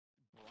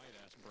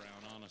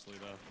honestly,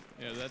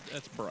 though. Yeah,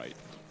 that's bright.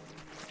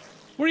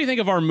 What do you think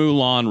of our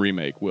Mulan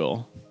remake,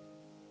 Will?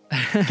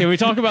 Can we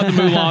talk about the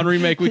Mulan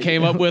remake we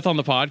came up with on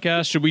the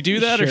podcast? Should we do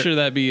that, or should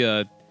that be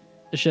a...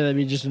 Should that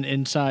be just an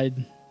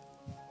inside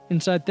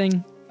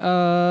thing?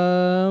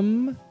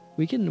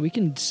 We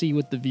can see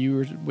what the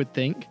viewers would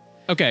think.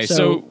 Okay,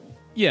 so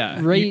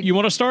yeah. You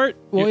want to start?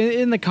 Well,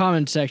 in the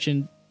comments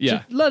section,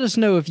 let us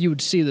know if you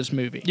would see this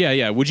movie.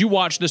 Yeah. Would you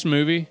watch this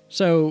movie?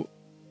 So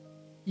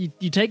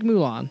you take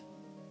Mulan,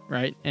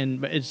 right?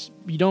 And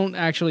you don't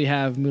actually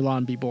have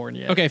Mulan be born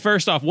yet. Okay,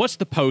 first off, what's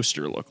the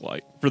poster look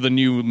like for the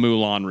new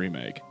Mulan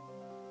remake?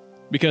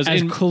 Because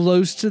as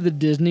close to the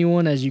Disney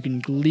one as you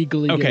can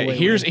legally get away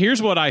with.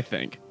 Here's what I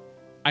think.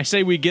 I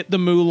say we get the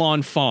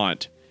Mulan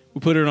font,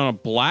 we put it on a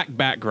black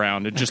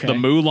background, and just the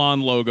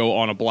Mulan logo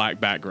on a black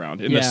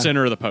background in the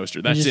center of the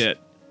poster. That's it.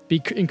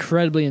 Be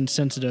incredibly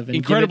insensitive. And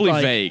incredibly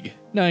vague.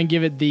 No, and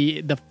give it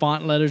the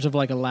font letters of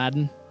like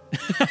Aladdin.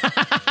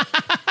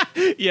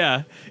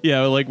 Yeah,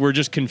 like we're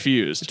just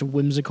confused. It's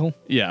whimsical.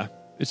 Yeah,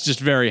 it's just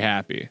very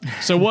happy.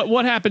 So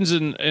what happens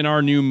in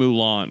our new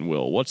Mulan,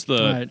 Will? What's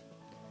the... All right.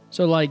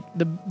 So like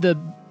the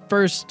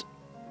first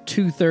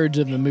 2/3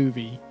 of the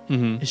movie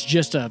is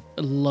just a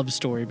love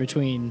story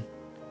between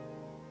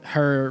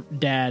her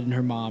dad and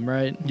her mom,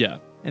 right? Yeah.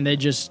 And they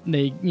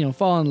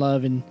fall in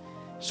love, and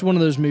it's one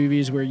of those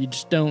movies where you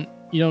don't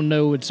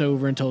know it's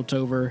over until it's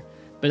over.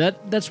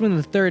 But that's when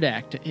the third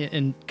act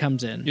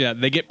comes in. Yeah,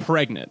 they get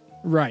pregnant.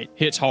 Right.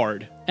 Hits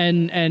hard.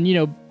 And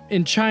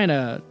in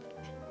China,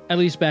 at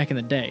least back in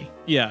the day,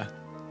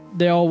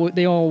 they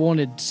all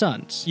wanted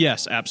sons.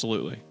 Yes,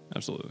 absolutely.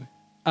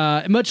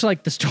 Much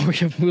like the story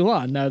of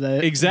Mulan. Now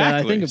that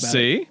I think about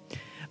it.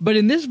 But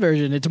in this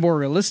version, it's more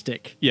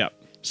realistic. Yeah.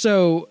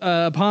 So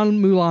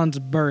upon Mulan's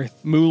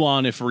birth,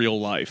 Mulan if real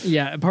life.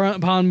 Yeah.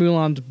 Upon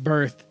Mulan's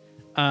birth,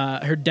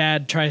 her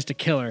dad tries to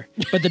kill her,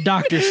 but the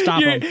doctors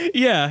stop him.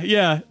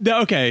 Yeah.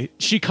 Okay.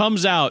 She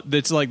comes out.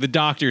 That's like the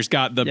doctor's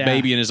got the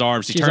baby in his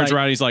arms. He turns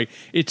around. And he's like,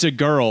 "It's a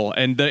girl,"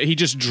 and he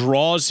just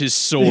draws his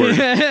sword.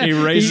 He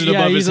raises it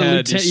above his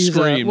head. He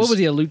screams. What was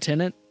he? A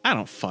lieutenant? I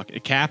don't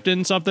a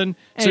captain something.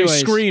 Anyways. So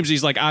he screams.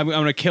 He's like, "I'm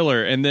gonna kill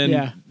her." And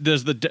then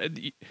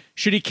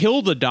should he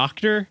kill the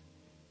doctor?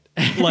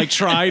 Like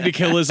trying to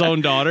kill his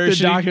own daughter. The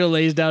doctor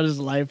lays down his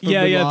life for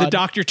Mulan. The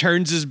doctor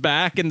turns his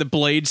back and the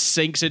blade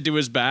sinks into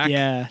his back.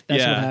 Yeah,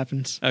 that's what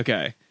happens.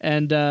 Okay.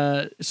 And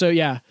but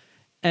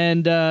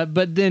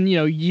then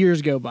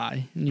years go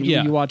by and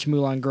you watch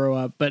Mulan grow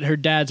up, but her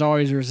dad's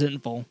always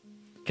resentful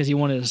because he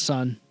wanted a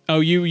son. Oh,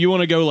 you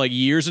want to go like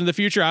years in the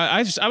future?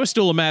 I was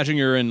still imagining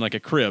her in like a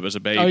crib as a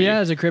baby. Oh yeah,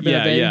 as a crib and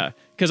a baby. Yeah.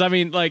 Because I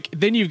mean, like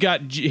then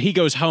he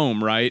goes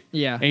home, right?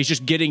 Yeah. And he's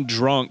just getting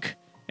drunk.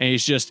 And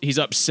he's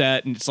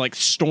upset, and it's like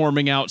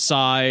storming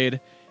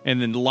outside,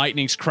 and then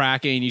lightning's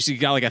cracking. You see,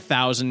 he's got like a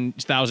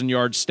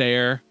 1,000-yard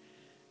stare,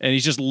 and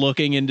he's just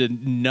looking into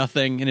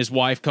nothing. And his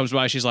wife comes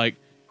by. She's like,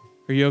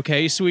 "Are you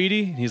okay,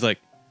 sweetie?" And he's like,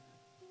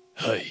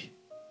 "Hey."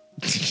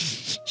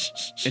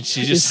 And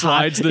she just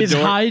slides the door. Is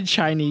hi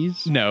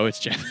Chinese? No, it's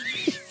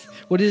Japanese.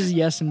 What is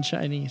yes in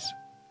Chinese?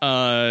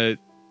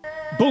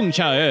 Bung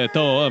cha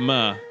to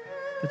ma.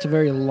 That's a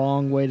very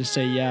long way to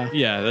say yeah.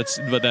 Yeah, that's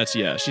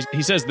yeah.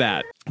 He says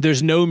that.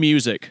 There's no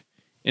music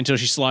until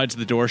she slides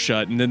the door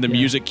shut, and then the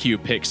music cue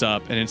picks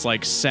up, and it's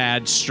like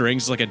sad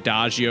strings, like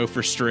adagio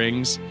for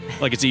strings,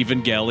 like it's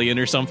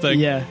Evangelion or something.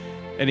 Yeah.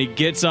 And he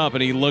gets up,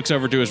 and he looks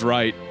over to his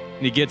right,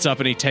 and he gets up,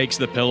 and he takes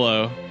the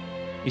pillow.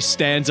 He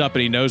stands up,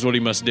 and he knows what he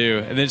must do,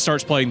 and then it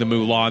starts playing the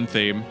Mulan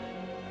theme.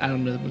 I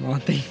don't know the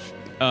Mulan theme.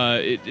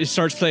 It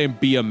starts playing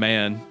Be a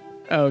Man.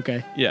 Oh,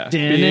 okay. Yeah.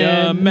 Be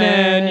a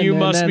man, you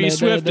must be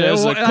swift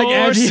as a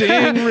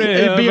coursing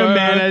river. Be a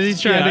man as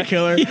he's trying to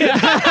kill her.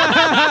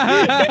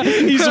 Yeah.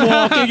 He's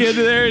walking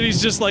into there, and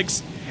he's just like,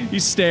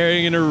 he's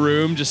staring in a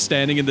room, just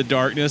standing in the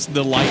darkness.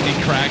 The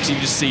lightning cracks. You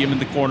just see him in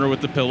the corner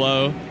with the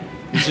pillow.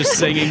 He's just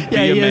singing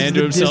Be a Man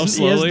to himself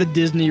slowly. He has the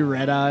Disney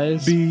red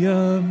eyes. Be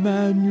a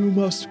man, you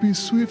must be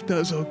swift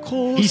as a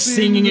coursing He's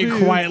singing it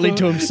quietly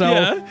to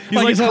himself. Yeah.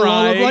 He's like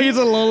crying. Like it's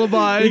a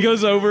lullaby. He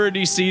goes over and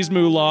he sees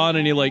Mulan,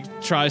 and he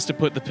like tries to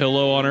put the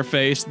pillow on her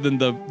face. Then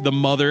the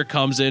mother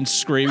comes in,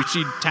 screams.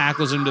 She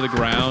tackles him to the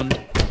ground.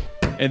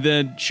 And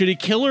then, should he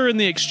kill her in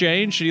the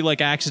exchange? Should he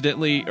like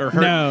accidentally or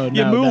hurt? No.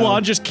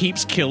 Mulan just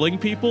keeps killing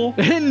people.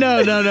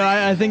 No.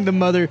 I think the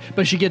mother,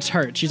 but she gets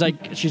hurt. She's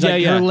like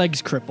her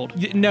leg's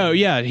crippled. No,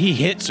 yeah, he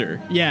hits her.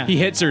 Yeah, he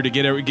hits her to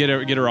get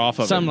her off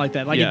of something like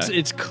that. Like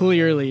it's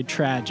clearly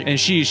tragic. And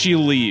she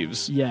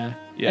leaves. Yeah.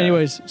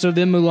 Anyways, so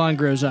then Mulan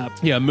grows up.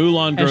 Yeah,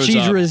 Mulan grows up.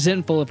 And she's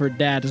resentful of her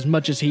dad as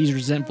much as he's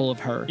resentful of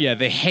her. Yeah,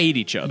 they hate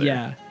each other.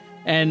 Yeah,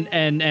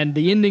 and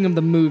the ending of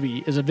the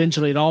movie is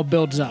eventually it all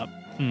builds up.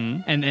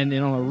 And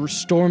on a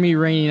stormy,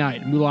 rainy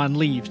night, Mulan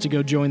leaves to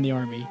go join the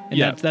army.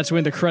 And that's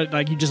when the credit,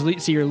 like you just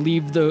see her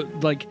leave the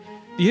like.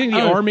 Do you think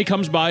the army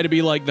comes by to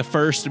be like the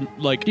first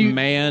like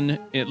man,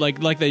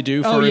 like they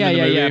do for in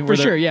the movie? For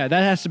sure. Yeah,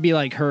 that has to be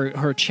like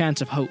her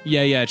chance of hope.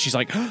 Yeah. She's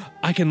like,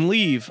 I can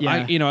leave.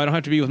 Yeah. I don't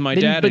have to be with my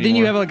dad. But anymore. then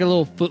you have like a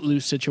little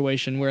Footloose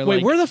situation where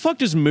where the fuck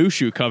does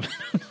Mushu come?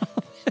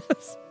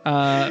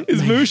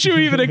 Is Mushu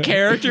even a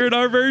character in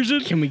our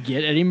version? Can we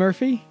get Eddie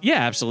Murphy? Yeah,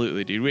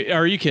 absolutely, dude.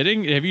 Are you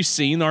kidding? Have you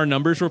seen our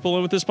numbers we're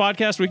pulling with this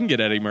podcast? We can get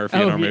Eddie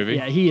Murphy in our movie.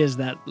 Yeah, he is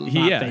that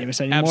not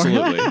famous anymore.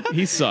 Absolutely.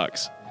 He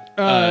sucks.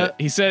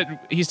 He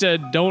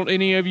said, "Don't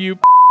any of you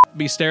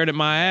be staring at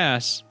my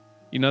ass."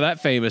 You know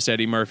that famous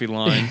Eddie Murphy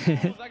line.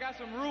 I got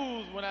some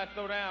rules when I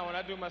throw down. When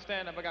I do my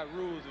stand-up, I got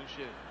rules and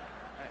shit.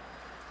 Right.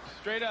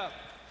 Straight up.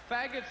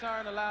 Faggots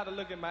aren't allowed to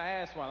look at my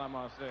ass while I'm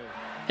on stage.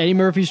 Eddie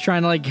Murphy's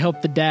trying to like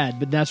help the dad,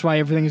 but that's why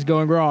everything's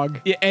going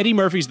wrong. Yeah, Eddie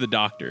Murphy's the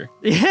doctor.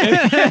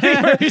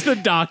 Eddie Murphy's the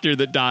doctor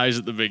that dies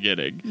at the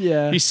beginning.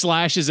 Yeah. He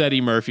slashes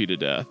Eddie Murphy to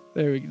death.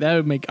 That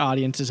would make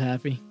audiences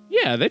happy.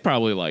 Yeah, they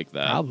probably like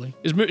that. Probably.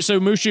 So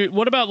Mushu,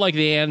 what about like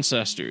the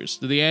ancestors?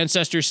 Do the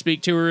ancestors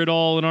speak to her at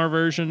all in our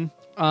version?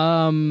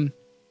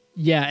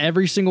 Yeah,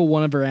 every single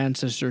one of her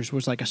ancestors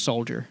was like a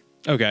soldier.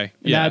 Okay.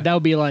 Yeah. That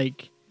would be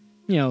like,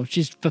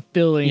 she's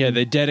fulfilling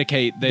they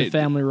dedicate the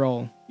family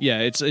role.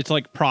 Yeah, it's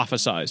like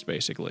prophesized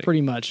basically.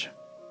 Pretty much.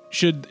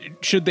 Should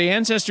the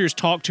ancestors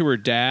talk to her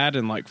dad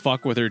and like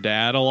fuck with her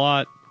dad a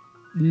lot?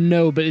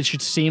 No, but it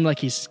should seem like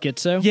he's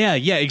schizo.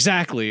 Yeah,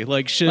 exactly.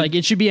 Like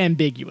it should be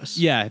ambiguous.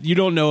 Yeah, you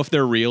don't know if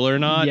they're real or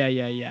not. Yeah.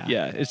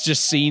 Yeah, it's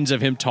just scenes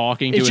of him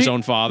talking to his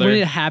own father. When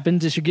it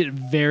happens, it should get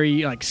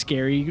very like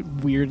scary,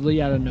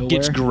 weirdly out of nowhere.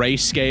 Gets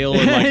grayscale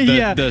and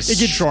like the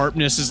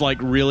sharpness is like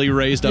really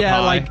raised up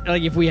high.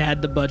 like if we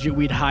had the budget,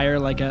 we'd hire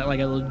like a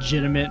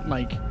legitimate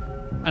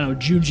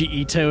Junji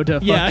Ito to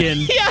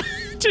fucking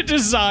to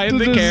design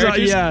the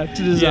characters.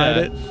 To design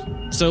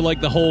it. So like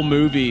the whole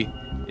movie.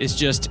 It's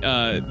just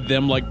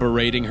them like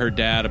berating her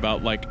dad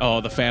about like,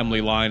 oh, the family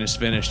line is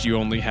finished. You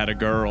only had a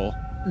girl.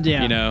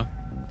 Yeah.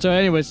 So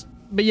anyways,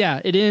 but yeah,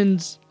 it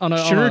ends on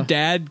a... Should her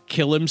dad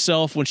kill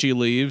himself when she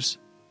leaves?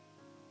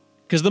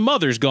 Because the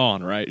mother's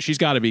gone, right? She's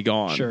got to be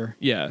gone. Sure.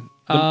 Yeah.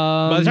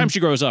 By the time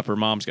she grows up, her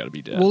mom's got to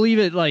be dead. We'll leave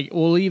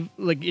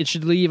it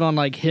should leave on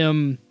like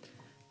him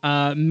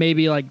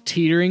maybe like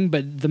teetering,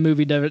 but the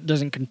movie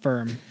doesn't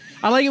confirm.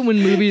 I like it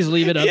when movies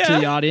leave it up to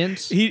the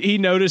audience. He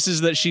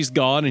notices that she's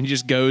gone and he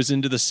just goes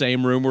into the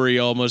same room where he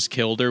almost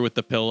killed her with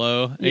the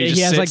pillow. And he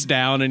just sits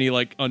down and he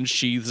like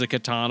unsheathes a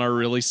katana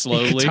really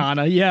slowly.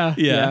 Yeah.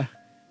 And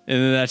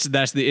then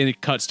and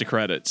it cuts to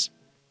credits.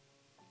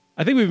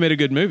 I think we've made a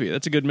good movie.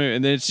 That's a good movie.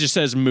 And then it just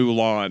says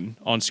Mulan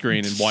on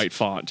screen in white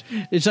font.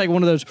 It's like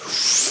one of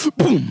those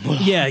boom.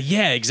 Yeah,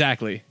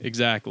 exactly.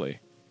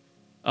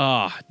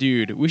 Ah,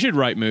 dude, we should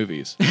write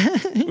movies.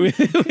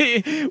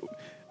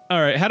 All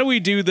right, how do we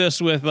do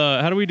this with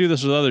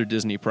other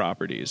Disney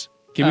properties?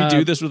 Can we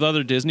do this with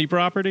other Disney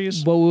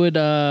properties? What would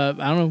I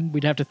don't know,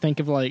 we'd have to think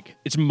of like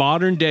it's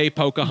modern day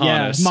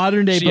Pocahontas. Yeah,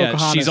 modern day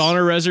Pocahontas. She's on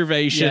a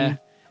reservation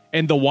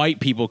and the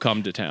white people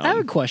come to town. I have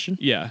a question.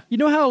 Yeah. You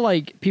know how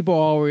like people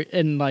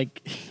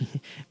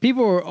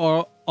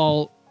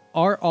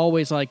are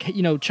always like,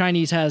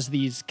 Chinese has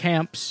these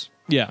camps.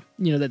 Yeah.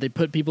 That they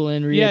put people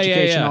in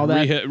re-education all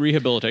that.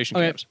 Rehabilitation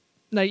camps.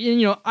 Like,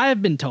 I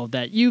have been told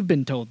that. You've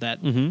been told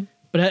that. Mm-hmm.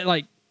 But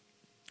like,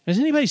 has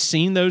anybody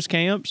seen those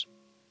camps?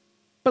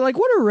 But like,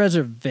 what are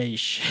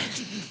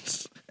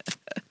reservations?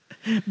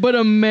 But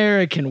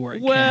American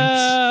work camps.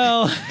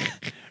 Well,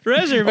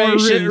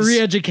 reservations. Or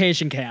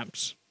re-education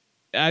camps.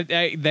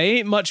 They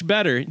ain't much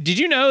better. Did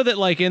you know that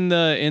like in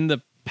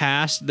the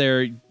past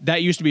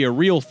that used to be a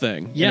real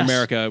thing in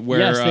America?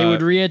 Where they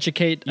would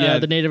re-educate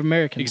the Native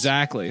Americans.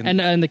 Exactly,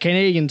 and the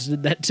Canadians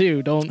did that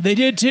too. They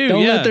did too.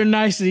 Don't let their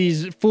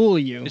niceties fool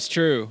you. It's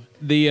true.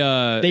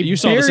 You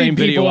saw the same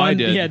video I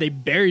did. Yeah, they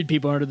buried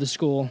people under the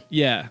school.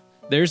 Yeah,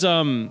 there's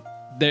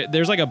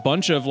like a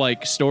bunch of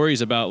like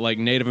stories about like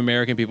Native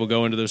American people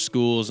going to those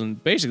schools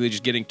and basically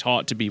just getting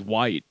taught to be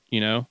white.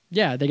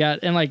 Yeah, they got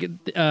and like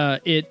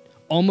it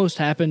almost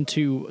happened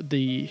to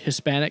the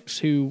Hispanics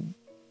who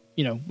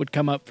would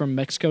come up from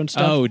Mexico and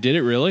stuff. Oh, did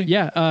it really?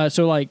 Yeah.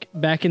 So like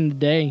back in the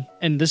day,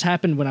 and this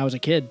happened when I was a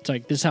kid. It's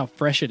like, this is how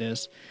fresh it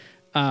is.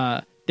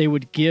 They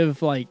would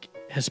give like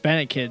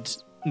Hispanic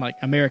kids like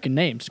American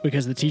names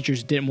because the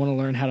teachers didn't want to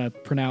learn how to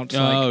pronounce.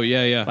 Like,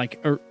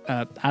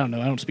 I don't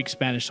know. I don't speak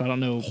Spanish, so I don't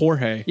know.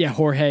 Jorge. Yeah.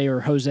 Jorge or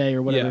Jose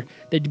or whatever. Yeah.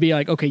 They'd be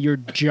like, okay, you're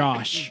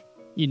Josh,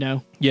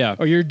 Yeah.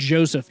 or you're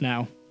Joseph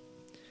now.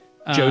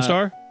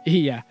 Joestar?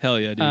 Yeah. Hell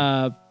yeah,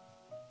 dude.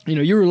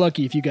 You were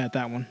lucky if you got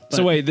that one.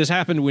 So wait, this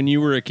happened when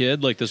you were a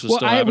kid? Like this was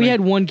still happening? We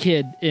had one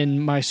kid in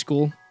my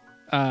school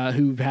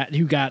who got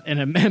he got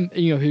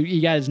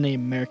his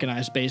name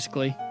Americanized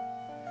basically.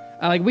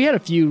 Like we had a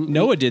few.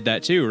 Noah did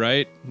that too,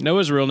 right?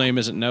 Noah's real name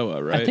isn't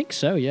Noah, right? I think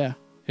so. Yeah.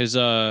 His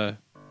I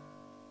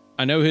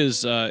know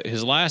his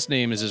last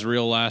name is his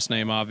real last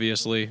name,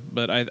 obviously,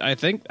 but I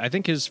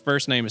think his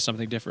first name is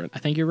something different. I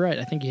think you're right.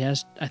 I think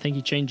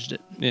he changed it.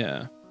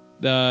 Yeah.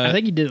 I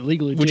think he did it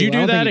legally. Would too. you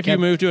do that if you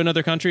moved to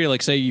another country?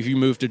 Like, say if you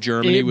moved to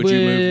Germany, would you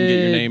move and get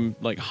your name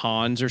like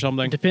Hans or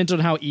something? It depends on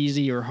how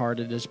easy or hard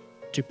it is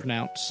to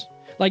pronounce.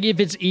 Like, if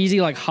it's easy,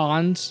 like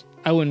Hans,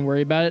 I wouldn't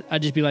worry about it.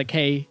 I'd just be like,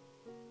 hey,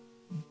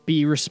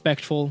 be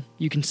respectful.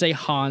 You can say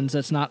Hans.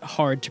 That's not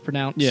hard to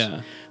pronounce.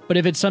 Yeah. But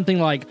if it's something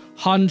like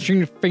Hans,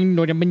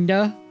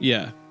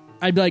 yeah,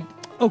 I'd be like,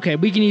 okay,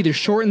 we can either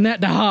shorten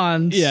that to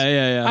Hans.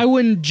 Yeah. I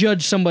wouldn't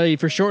judge somebody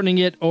for shortening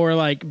it or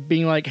like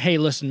being like, hey,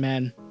 listen,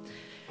 man.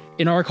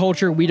 In our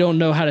culture, we don't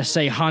know how to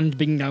say Hans,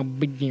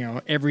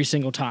 every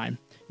single time.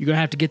 You're gonna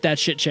have to get that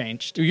shit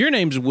changed. Your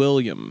name's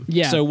William.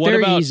 Yeah, so what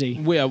very about, easy.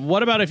 Yeah,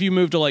 what about if you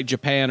moved to like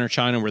Japan or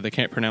China where they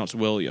can't pronounce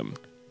William?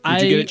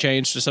 Would you get it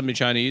changed to something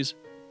Chinese?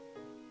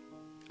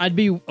 I'd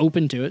be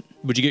open to it.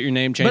 Would you get your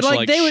name changed to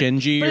like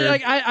Shinji? But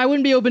like, I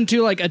wouldn't be open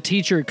to like a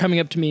teacher coming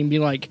up to me and be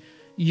like,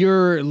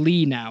 "You're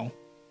Lee now."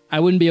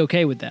 I wouldn't be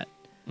okay with that.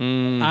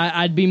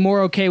 I'd be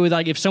more okay with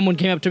like if someone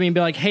came up to me and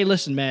be like, "Hey,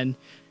 listen, man,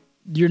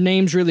 your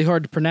name's really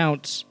hard to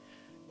pronounce.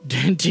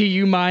 Do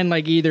you mind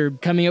like either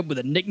coming up with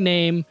a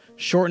nickname,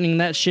 shortening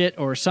that shit,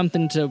 or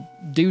something to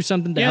do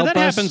something to help us?"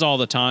 Yeah, that happens all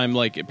the time.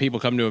 Like people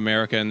come to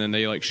America and then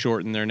they like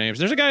shorten their names.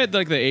 There's a guy at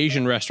like the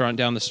Asian restaurant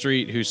down the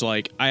street who's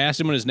like, I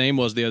asked him what his name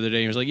was the other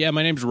day. He was like, "Yeah,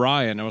 my name's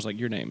Ryan." I was like,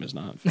 "Your name is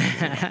not."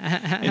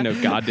 In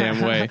no goddamn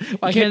way.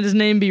 Why can't his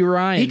name be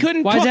Ryan? He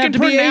couldn't Why does it have fucking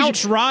to be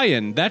pronounce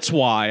Ryan. That's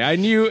why I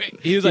knew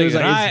he was like,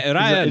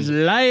 Ryan. It's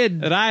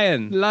Lion.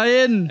 Ryan.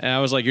 Lion. And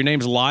I was like, "Your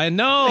name's Lion?"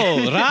 "No,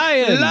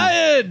 Ryan."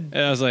 Lion.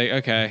 And I was like,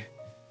 "Okay."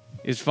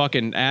 He's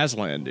fucking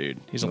Aslan,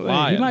 dude. He's a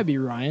lion. He might be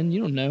Ryan.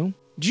 You don't know.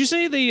 Did you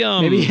see the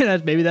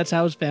Maybe that's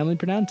how his family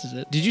pronounces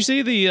it. Did you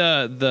see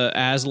the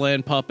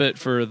Aslan puppet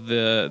for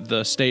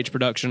the stage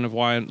production of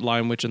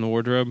Lion Witch in the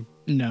Wardrobe?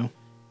 No.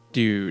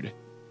 Dude.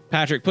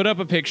 Patrick, put up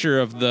a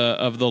picture of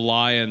the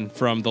lion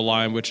from the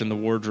Lion Witch in the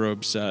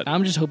Wardrobe set.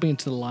 I'm just hoping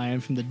it's the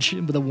lion from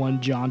the one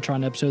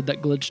JonTron episode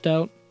that glitched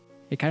out.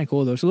 It's kind of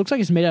cool though. So it looks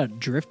like it's made out of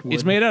driftwood.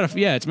 It's made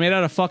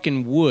out of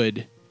fucking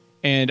wood.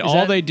 And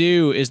they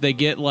do is they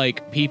get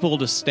like people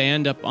to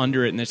stand up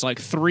under it, and it's like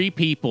 3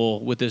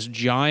 people with this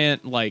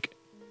giant like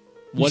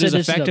what is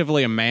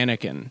effectively a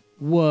mannequin.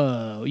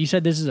 Whoa! You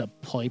said this is a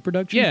play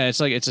production? Yeah,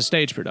 it's a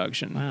stage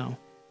production. Wow!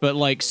 But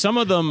like some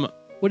of them.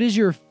 What is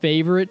your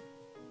favorite?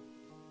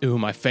 Ooh,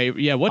 my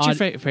favorite. Yeah, what's your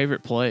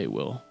favorite play,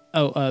 Will?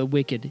 Oh,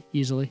 Wicked,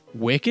 easily.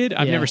 Wicked?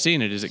 I've never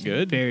seen it. Is it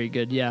good? Very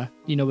good. Yeah.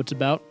 You know what it's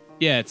about?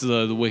 Yeah, it's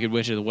the Wicked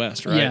Witch of the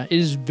West, right? Yeah, it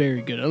is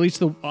very good. At least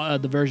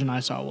the version I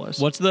saw was.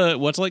 What's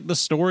like the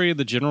story,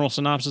 the general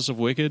synopsis of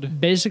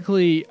Wicked?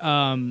 Basically,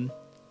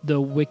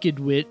 the Wicked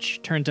Witch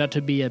turns out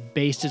to be a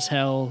based as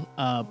hell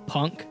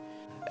punk.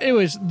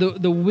 Anyways,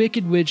 the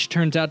Wicked Witch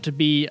turns out to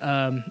be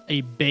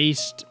a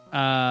based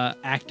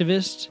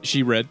activist.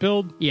 She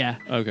red-pilled? Yeah.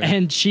 Okay.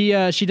 And she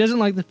doesn't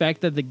like the fact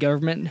that the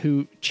government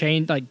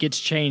gets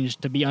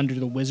changed to be under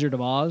the Wizard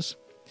of Oz.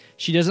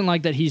 She doesn't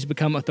like that he's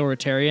become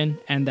authoritarian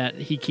and that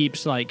he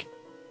keeps he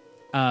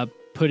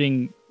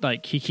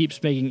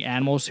keeps making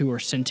animals who are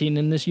sentient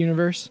in this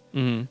universe.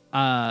 Mm-hmm.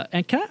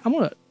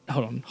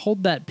 And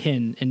hold that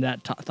pin in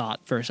that thought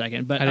for a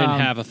second. But I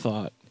didn't have a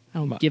thought. I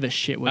don't give a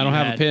shit what I don't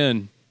have a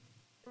pin.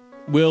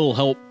 Will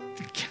help.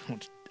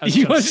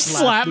 You want to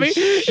slap me?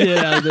 Shit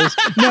out of this.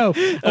 No,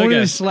 I wanted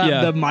to slap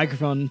yeah. the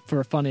microphone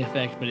for a funny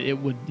effect, but it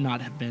would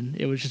not have been.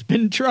 It would just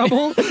been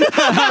trouble.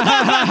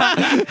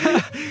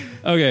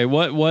 Okay,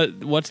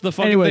 what's the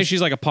fucking thing?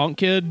 She's like a punk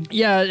kid?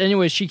 Yeah,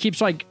 anyways, she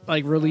keeps like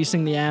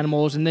releasing the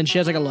animals, and then she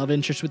has like a love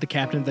interest with the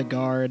captain of the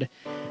guard.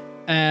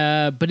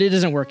 But it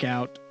doesn't work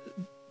out.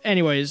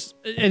 Anyways,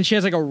 and she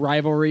has like a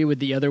rivalry with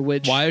the other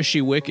witch. Why is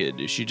she wicked?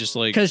 Is she just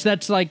like... Because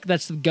that's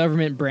the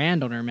government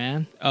brand on her,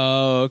 man.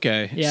 Oh,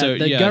 okay. Yeah, so,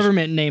 the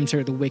government names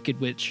her the Wicked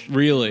Witch.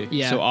 Really?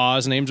 Yeah. So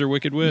Oz names her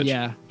Wicked Witch?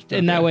 Yeah. Okay.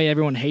 And that way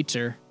everyone hates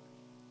her.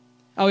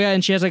 Oh, yeah,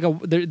 and she has like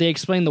they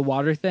explain the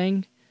water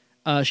thing.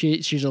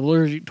 She's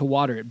allergic to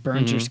water. It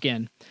burns her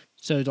skin.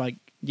 So it's like,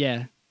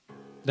 yeah.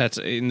 That's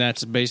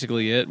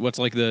basically it? What's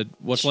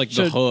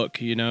the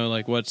hook, you know?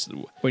 Like what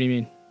do you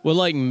mean? What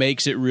like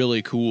makes it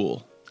really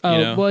cool? Oh,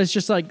 you know? Well, it's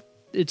just like,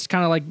 it's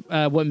kind of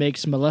like what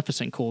makes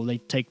Maleficent cool. They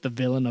take the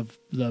villain of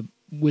the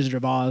Wizard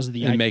of Oz.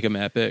 And make him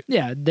epic.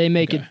 Yeah, they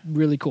make it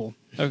really cool.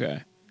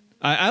 Okay.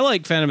 I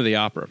like Phantom of the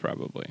Opera,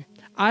 probably.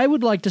 I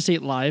would like to see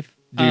it live.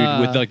 Dude,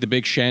 with like the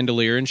big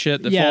chandelier and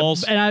shit that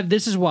falls. And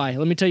this is why.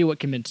 Let me tell you what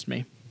convinced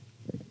me.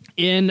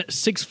 In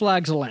Six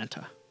Flags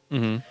Atlanta,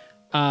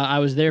 I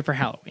was there for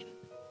Halloween.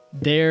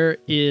 There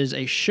is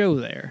a show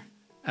there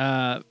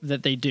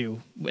that they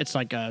do. It's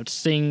like a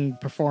sing,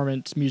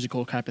 performance,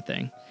 musical type of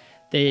thing.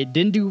 They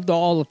didn't do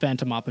all of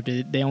Phantom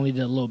Opera. They only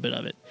did a little bit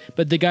of it.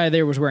 But the guy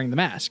there was wearing the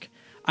mask.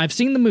 I've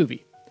seen the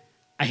movie.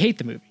 I hate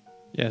the movie.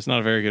 Yeah, it's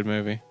not a very good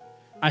movie.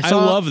 I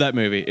love that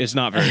movie. It's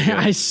not very good.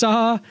 I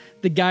saw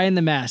the guy in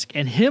the mask,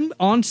 and him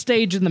on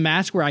stage in the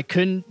mask where I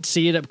couldn't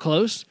see it up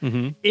close.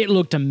 It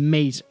looked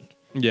amazing.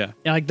 Yeah.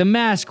 Like, the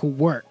mask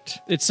worked.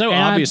 It's so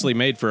obviously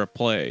made for a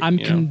play. I'm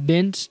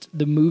convinced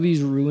the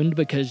movie's ruined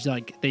because,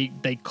 like, they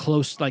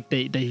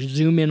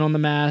zoom in on the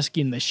mask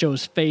and they show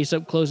his face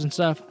up close and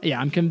stuff. Yeah,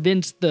 I'm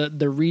convinced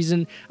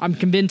I'm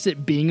convinced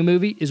that being a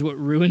movie is what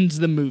ruins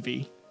the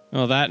movie.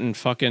 Oh, that and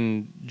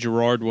fucking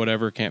Gerard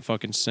whatever can't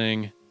fucking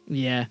sing.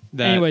 Yeah.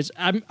 Anyways,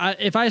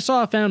 if I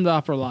saw Phantom of the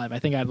Opera live, I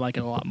think I'd like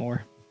it a lot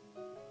more.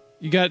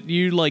 You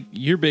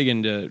were big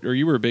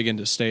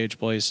into stage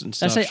plays and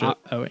stuff.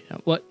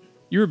 What?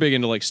 You were big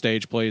into like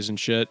stage plays and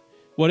shit.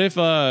 What if,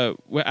 out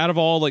of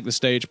all like the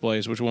stage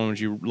plays, which one would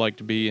you like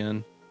to be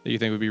in that you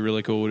think would be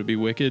really cool? Would it be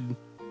Wicked?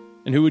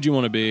 And who would you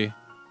want to be?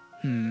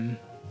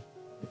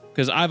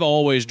 Because I've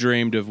always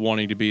dreamed of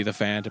wanting to be the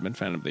Phantom in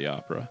Phantom of the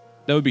Opera.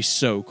 That would be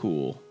so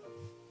cool.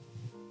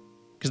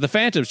 Because the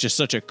Phantom's just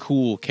such a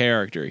cool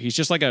character. He's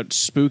just like a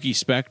spooky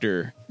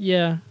specter.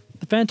 Yeah,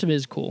 the Phantom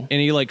is cool. And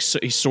he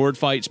he sword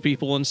fights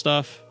people and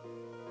stuff.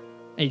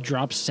 And he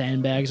drops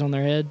sandbags on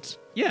their heads.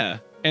 Yeah.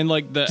 And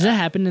like Does that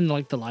happen in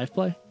like the live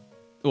play?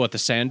 What, the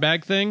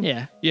sandbag thing?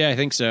 Yeah. Yeah, I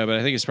think so, but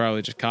I think it's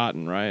probably just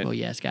cotton, right? Oh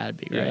yeah, it's gotta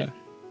be, Yeah. right?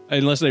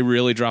 Unless they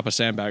really drop a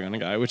sandbag on a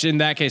guy, which in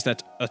that case,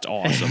 that's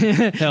awesome.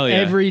 Hell yeah.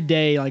 Every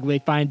day, like, they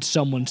find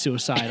someone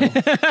suicidal.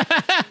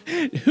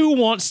 Who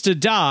wants to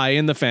die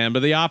in the Phantom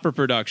of the Opera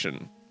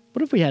production?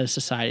 What if we had a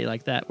society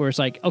like that where it's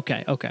like,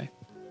 okay,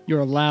 you're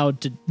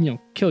allowed to,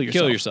 kill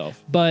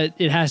yourself. But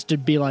it has to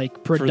be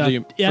like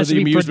productive. For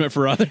the amusement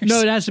for others? No,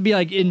 it has to be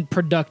like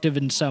productive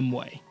in some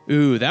way.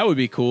 Ooh, that would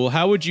be cool.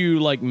 How would you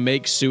like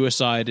make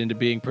suicide into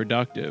being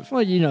productive?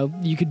 Well,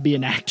 you could be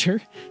an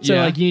actor. So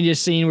Yeah. like you need a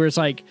scene where it's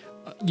like,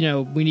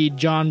 we need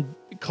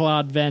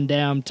Jean-Claude Van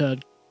Damme to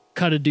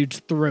cut a dude's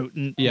throat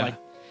and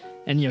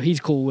he's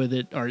cool with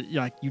it, or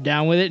like you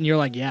down with it and you're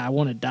like, yeah, I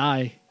want to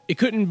die. It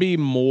couldn't be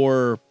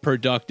more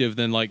productive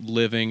than like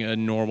living a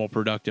normal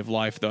productive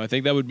life, though. I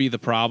think that would be the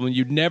problem.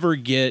 You'd never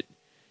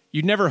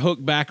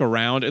hook back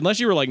around unless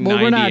you were like 98.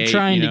 Well, we're not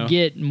trying to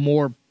get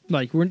more.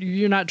 Like,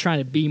 you're not trying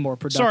to be more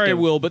productive. Sorry,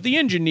 Will, but the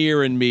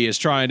engineer in me is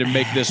trying to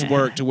make this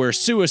work to where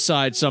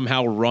suicide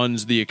somehow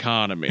runs the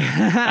economy.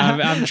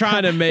 I'm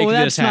trying to make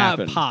this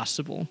happen. That's not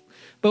possible.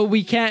 But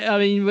we can't. I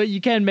mean, but you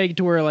can make it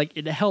to where like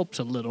it helps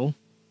a little.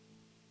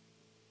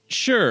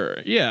 Sure,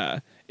 yeah.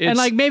 And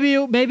like maybe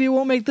it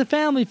won't make the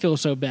family feel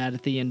so bad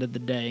at the end of the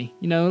day.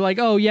 Like,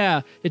 oh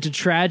yeah, it's a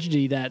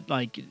tragedy that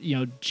like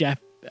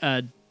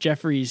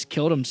Jeffries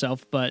killed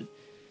himself, but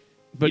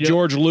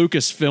George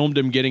Lucas filmed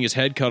him getting his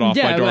head cut off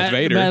by Darth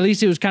Vader. But at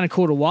least it was kind of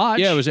cool to watch.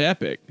 Yeah, it was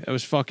epic. That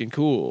was fucking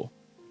cool.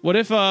 What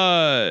if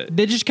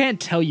they just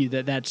can't tell you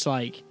that's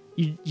like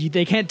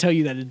they can't tell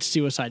you that it's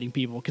suiciding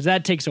people because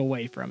that takes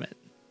away from it.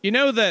 You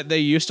know that they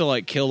used to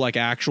like kill like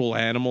actual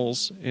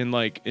animals in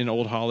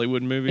old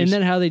Hollywood movies?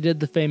 Isn't that how they did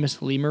the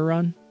famous lemur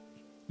run?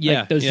 Yeah.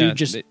 Like, those dudes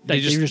just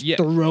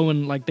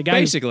throwing, like the guy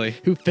basically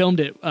who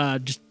filmed it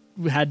just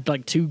had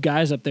like two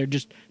guys up there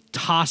just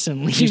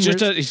tossing lemurs. He's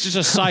just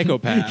a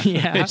psychopath,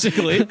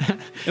 basically.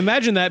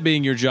 Imagine that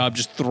being your job,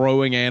 just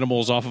throwing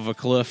animals off of a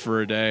cliff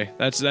for a day.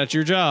 That's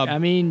your job. I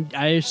mean,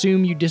 I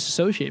assume you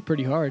disassociate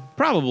pretty hard.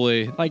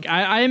 Probably. Like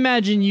I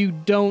imagine you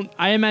don't.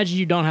 I imagine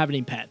you don't have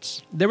any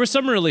pets. There was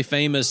some really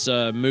famous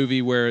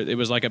movie where it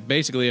was like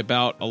basically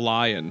about a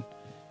lion,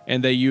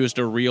 and they used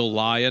a real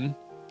lion,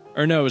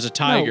 or no, it was a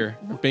tiger,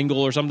 or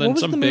Bengal or something. What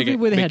was some the big movie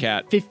where they big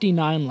had cat.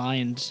 59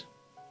 lions?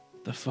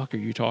 The fuck are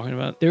you talking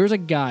about? There was a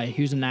guy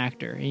who's an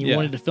actor, and he Yeah.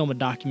 wanted to film a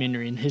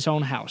documentary in his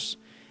own house.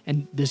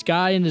 And this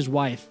guy and his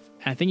wife,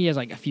 and I think he has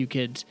like a few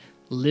kids,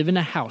 live in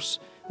a house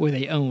where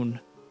they own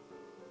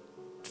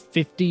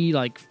 50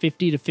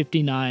 to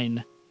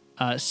 59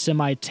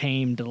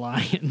 semi-tamed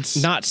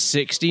lions. Not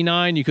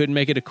 69. You couldn't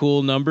make it a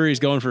cool number. He's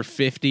going for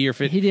 50 or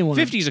 50. He didn't want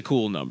 50 is a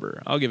cool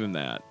number. I'll give him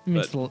that. I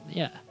mean, But-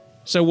 yeah.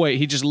 so wait,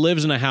 he just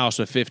lives in a house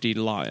with 50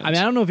 lions. I mean,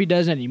 I don't know if he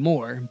does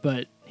anymore,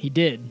 but he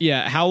did.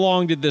 Yeah, how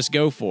long did this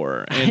go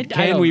for? And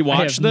I can we don't- I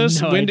watch have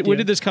this? no When idea.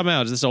 did this come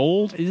out? Is this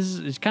old?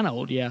 It's kind of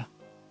old, yeah.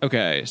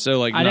 Okay, so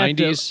like I'd have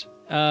to-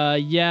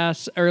 90s.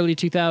 Yes, early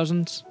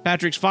 2000s.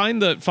 Patrick's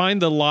find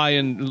the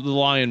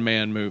Lion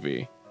Man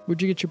movie.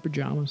 Where'd you get your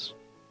pajamas?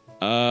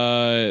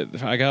 I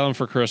got them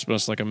for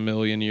Christmas like a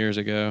million years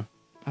ago.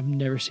 I've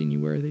never seen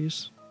you wear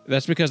these.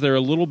 That's because they're a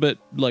little bit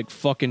like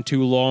fucking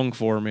too long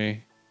for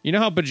me. You know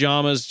how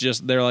pajamas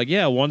they're like,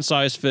 yeah, one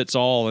size fits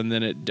all, and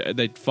then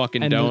they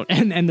fucking don't.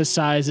 And the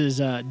size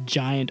is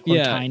giant or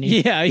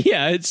tiny.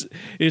 Yeah.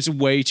 It's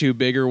way too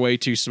big or way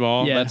too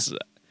small. Yeah.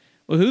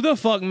 Well, who the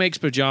fuck makes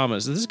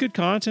pajamas? This is good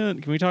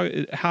content. Can we talk?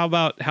 How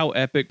about how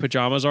epic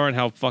pajamas are and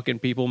how fucking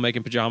people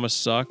making pajamas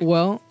suck?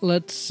 Well,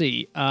 let's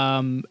see.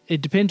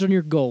 It depends on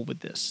your goal with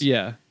this.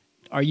 Yeah.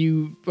 Are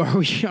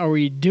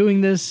we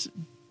doing this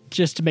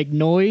just to make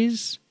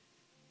noise?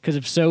 Because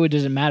if so, it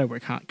doesn't matter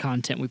what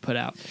content we put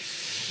out.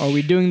 Are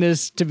we doing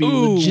this to be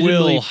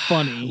legitimately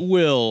funny?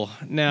 Will,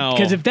 now...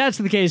 Because if that's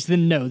the case,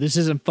 then no, this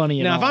isn't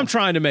funny at all. Now, if I'm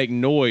trying to make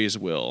noise,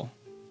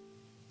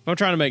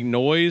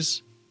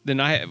 then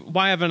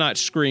why have I not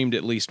screamed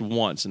at least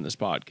once in this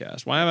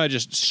podcast? Why have I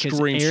just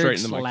screamed straight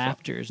in the microphone?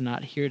 laughter is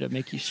not here to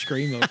make you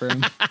scream over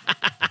him.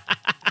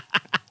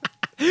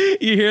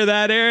 You hear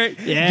that, Eric?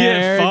 Yeah, Get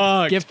Eric,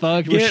 fucked. Get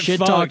fucked. We're Get shit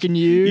fucked. talking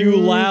you. You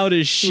loud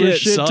as shit, We're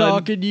shit son.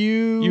 talking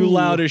you. You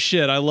loud as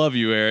shit. I love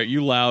you, Eric.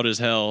 You loud as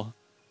hell.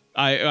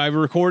 I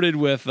recorded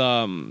with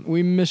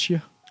We miss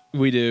you.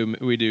 We do.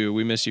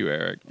 We miss you,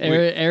 Eric.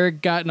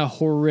 Eric got in a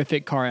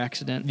horrific car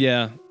accident.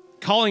 Yeah.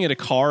 Calling it a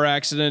car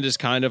accident is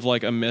kind of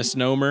like a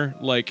misnomer.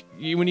 Like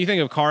when you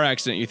think of car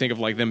accident, you think of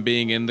like them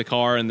being in the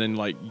car and then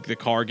like the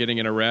car getting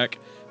in a wreck.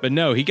 But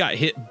no, he got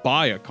hit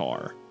by a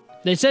car.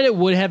 They said it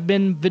would have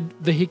been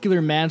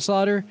vehicular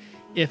manslaughter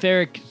if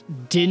Eric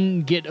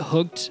didn't get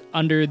hooked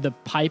under the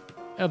pipe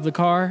of the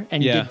car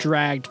and get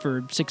dragged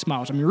for 6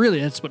 miles. I mean, really,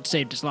 that's what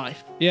saved his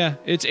life. Yeah,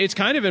 it's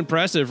kind of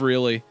impressive,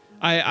 really.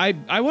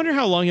 I wonder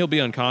how long he'll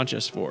be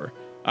unconscious for.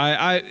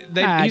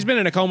 He's been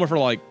in a coma for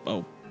like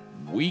a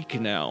week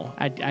now.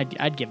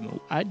 I'd give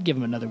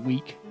him another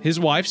week. His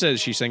wife says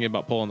she's thinking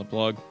about pulling the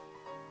plug.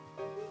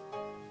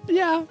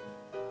 Yeah,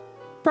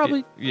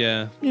 probably.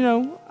 Yeah. You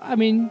know, I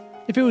mean,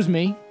 if it was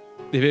me,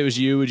 if it was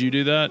you, would you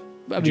do that?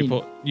 Would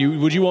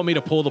you want me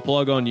to pull the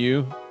plug on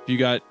you if you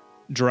got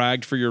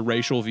dragged for your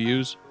racial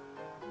views?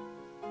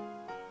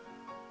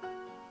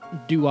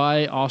 Do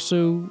I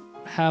also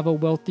have a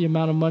wealthy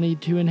amount of money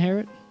to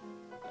inherit?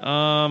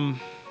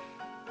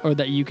 Or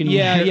that you can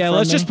inherit from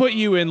let's me? just put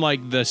you in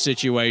like the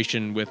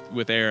situation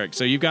with Eric.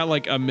 So you've got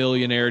like a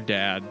millionaire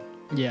dad.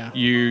 Yeah.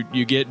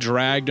 You get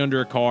dragged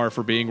under a car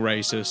for being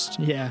racist.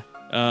 Yeah.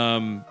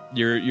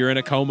 You're in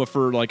a coma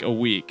for like a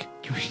week.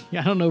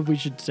 I don't know if we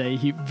should say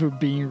for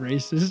being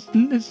racist.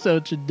 It's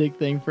such a dick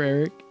thing for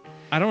Eric.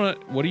 I don't know.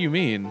 What do you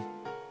mean?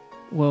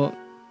 Well,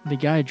 the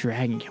guy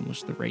dragging him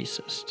was the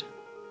racist.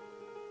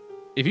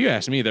 If you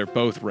ask me, they're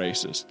both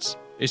racists.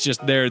 It's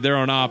just they're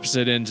on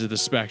opposite ends of the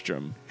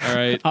spectrum. All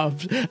right. How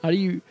do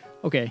you?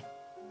 Okay.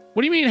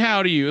 What do you mean?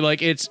 How do you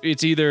like? It's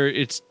either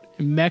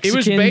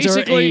Mexicans it was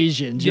basically, or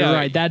Asians. You're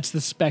right. That's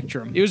the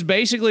spectrum. It was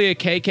basically a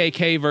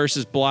KKK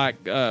versus Black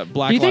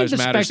Lives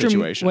Matter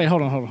situation. Wait,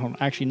 hold on.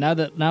 Actually, now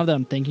that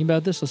I'm thinking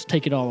about this, let's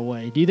take it all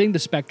away. Do you think the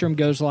spectrum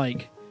goes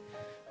like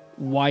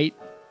white,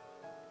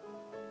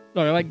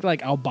 or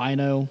like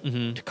albino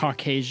to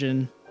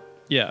Caucasian,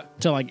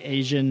 to like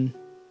Asian,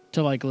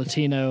 to like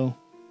Latino,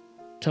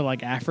 to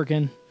like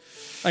African?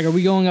 Like, are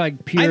we going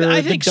like pure?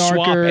 I think darker?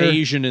 Swap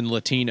Asian and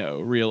Latino,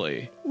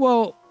 really.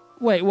 Well.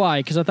 Wait, why?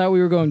 Because I thought we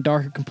were going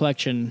darker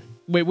complexion.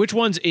 Wait, which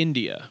one's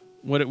India?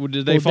 What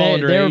did they fall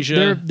under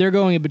Asia? They're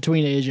going in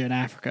between Asia and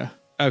Africa.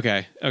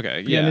 Okay,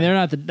 yeah. I mean, they're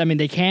not.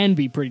 They can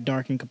be pretty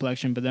dark in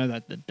complexion, but they're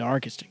not the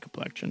darkest in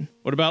complexion.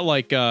 What about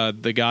like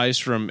the guys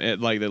from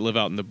that live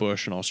out in the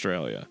bush in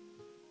Australia?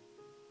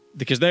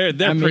 Because they're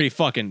pretty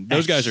fucking.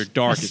 Those guys are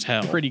dark as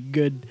hell. Pretty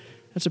good.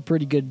 That's a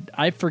pretty good.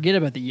 I forget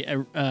about the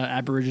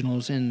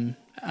Aboriginals in.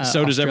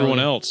 So does everyone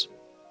else.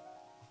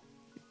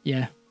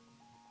 Yeah.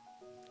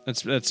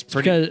 That's pretty.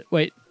 Because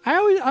wait,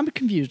 I'm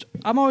confused.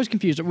 I'm always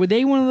confused. Were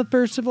they one of the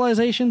first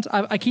civilizations?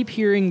 I keep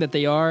hearing that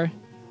they are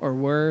or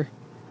were.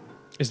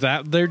 Is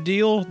that their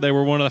deal? They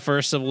were one of the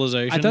first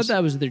civilizations. I thought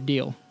that was their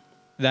deal.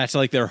 That's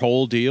like their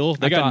whole deal.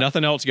 They got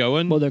nothing else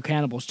going. Well, they're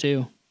cannibals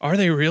too. Are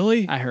they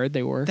really? I heard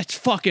they were. That's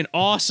fucking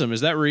awesome.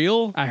 Is that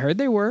real? I heard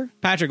they were.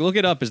 Patrick, look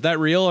it up. Is that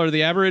real? Are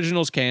the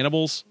Aboriginals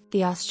cannibals?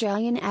 The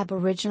Australian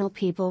Aboriginal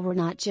people were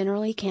not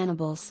generally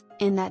cannibals,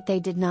 in that they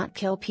did not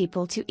kill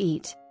people to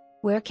eat.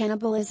 Where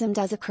cannibalism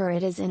does occur,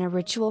 it is in a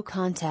ritual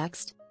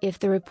context, if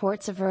the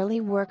reports of early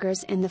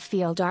workers in the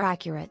field are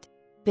accurate.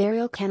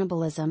 Burial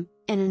cannibalism,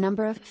 in a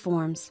number of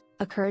forms,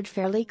 occurred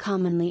fairly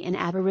commonly in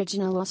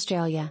Aboriginal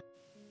Australia.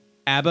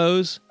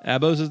 Abos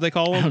as they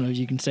call them? I don't know if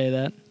you can say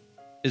that.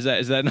 Is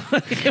that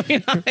not,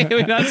 can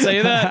we not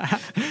say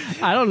that?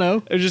 I don't know.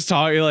 They're just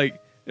talking like,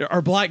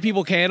 are black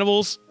people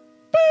cannibals?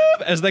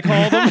 Boop, as they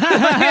call them.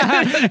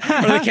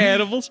 Are they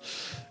cannibals?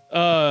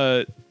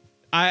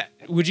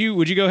 Would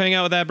you go hang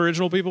out with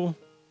Aboriginal people?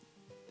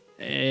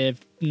 If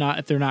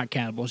they're not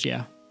cannibals,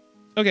 yeah.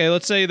 Okay,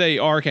 let's say they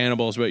are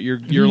cannibals, but you're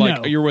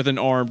with an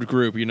armed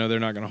group. You know they're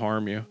not going to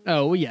harm you.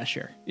 Oh well, yeah,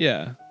 sure.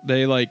 Yeah,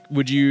 they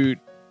would you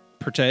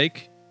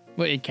partake?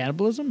 What, in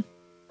cannibalism?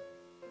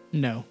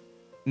 No,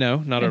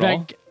 not in at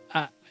fact,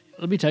 all.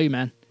 Let me tell you,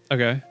 man.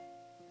 Okay,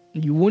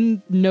 you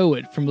wouldn't know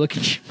it from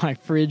looking at my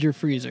fridge or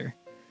freezer.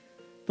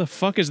 The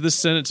fuck is this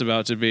sentence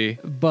about to be?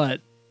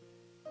 But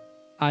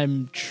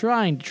I'm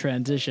trying to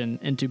transition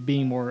into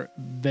being more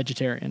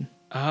vegetarian.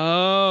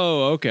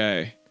 Oh,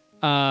 okay.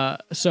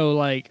 So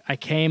I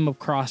came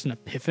across an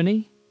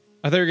epiphany.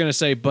 I thought you were going to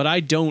say, but I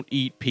don't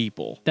eat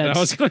people. And I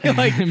was going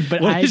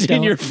but what is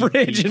in your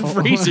fridge and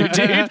freezer,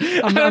 dude? I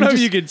don't know if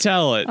you could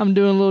tell it. I'm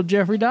doing a little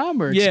Jeffrey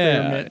Dahmer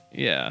experiment.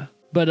 Yeah.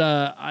 But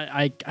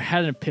I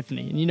had an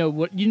epiphany. And you know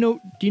what? Do you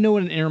know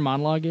what an inner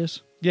monologue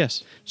is?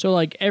 Yes. So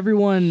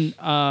everyone,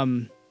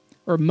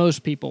 or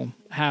most people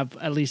have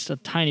at least a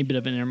tiny bit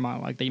of an inner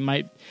monologue. They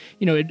might,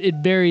 it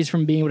varies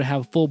from being able to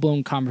have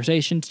full-blown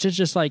conversations to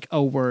just like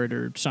a word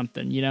or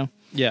something,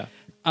 Yeah.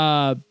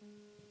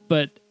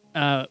 But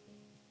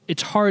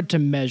it's hard to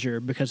measure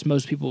because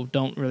most people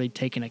don't really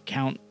take an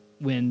account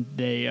when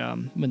they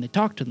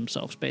talk to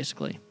themselves,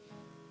 basically.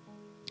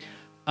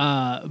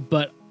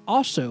 But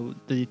also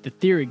the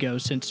theory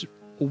goes, since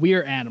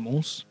we're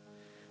animals,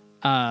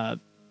 and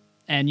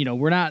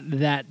we're not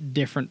that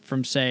different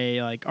from, say,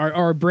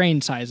 our brain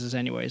sizes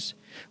anyways.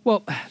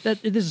 Well, this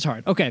is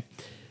hard. Okay.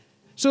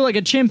 So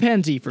a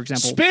chimpanzee, for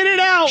example. Spit it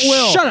out,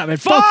 Will. Shut up and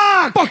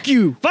fuck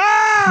you.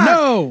 Fuck.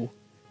 No.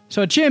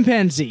 So a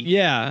chimpanzee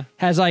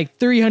has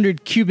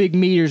 300 cubic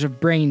meters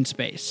of brain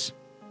space.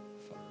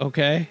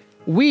 Okay.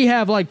 We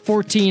have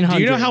 1,400.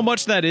 Do you know how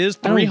much that is?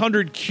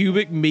 300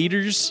 cubic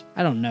meters?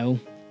 I don't know.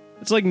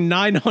 It's like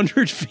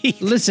 900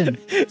 feet. Listen,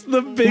 it's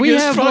the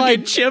biggest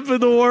fucking chimp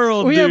in the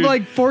world. We dude. have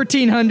like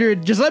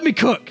 1,400. Just let me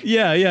cook.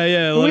 Yeah.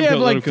 We have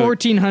like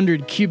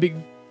 1,400 cubic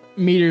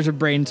meters of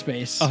brain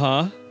space.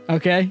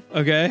 Okay.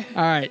 Okay.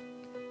 All right.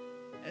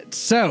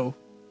 So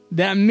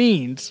that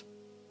means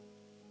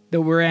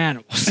that we're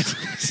animals.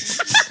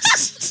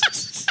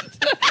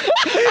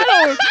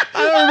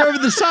 I don't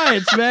remember the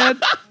science, man.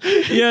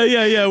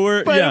 Yeah.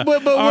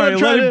 But all right,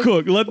 let him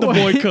cook. Let the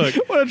boy cook.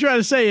 What I'm trying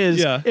to say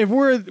is, if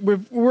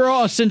we're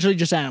all essentially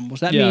just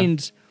animals, that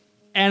means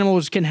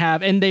animals can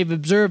have, and they've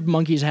observed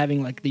monkeys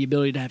having like the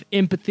ability to have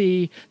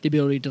empathy, the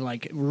ability to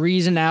like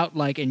reason out,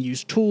 like and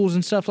use tools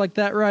and stuff like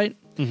that, right?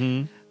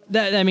 Mm-hmm.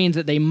 That means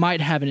that they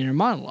might have an inner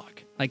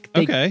monologue. Like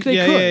they could.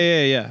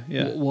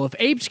 Yeah. Well, if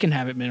apes can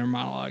have an inner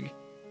monologue,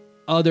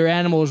 other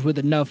animals with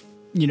enough,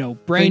 brain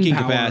thinking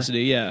power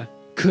capacity,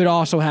 could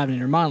also have an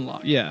inner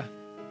monologue. Yeah.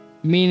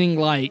 Meaning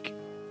like,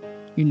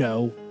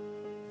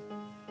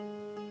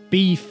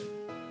 beef,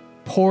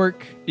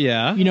 pork.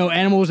 Yeah.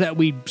 Animals that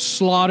we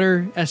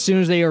slaughter as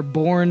soon as they are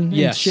born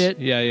and shit.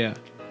 Yeah.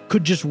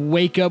 Could just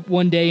wake up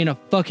one day in a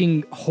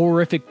fucking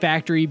horrific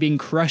factory being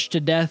crushed to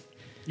death.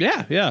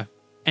 Yeah.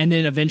 And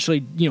then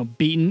eventually,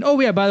 beaten. Oh,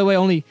 yeah, by the way,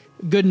 only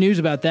good news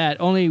about that.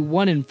 Only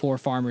 1 in 4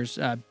 farmers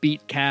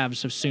beat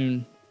calves as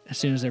soon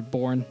as they're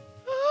born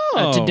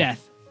to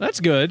death. That's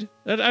good.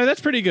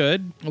 That's pretty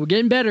good. We're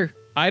getting better.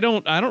 I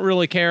don't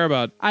really care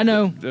about I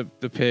know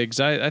the pigs.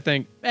 I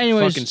think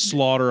anyways, fucking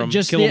slaughter them,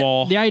 just kill them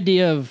all. The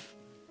idea of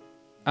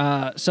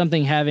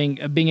something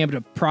being able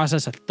to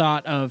process a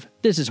thought of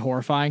this is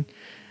horrifying.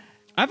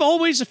 I've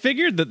always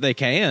figured that they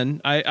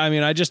can. I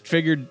mean, I just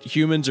figured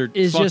humans are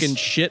fucking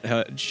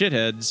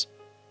shitheads,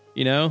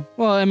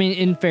 Well, I mean,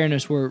 in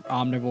fairness, we're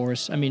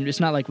omnivores. I mean, it's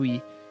not like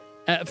we,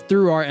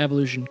 through our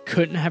evolution,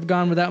 couldn't have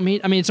gone without meat.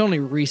 I mean, it's only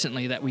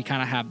recently that we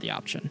kind of have the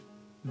option.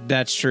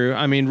 That's true.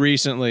 I mean,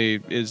 recently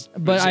is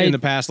in the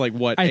past, like,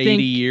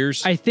 80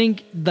 years? I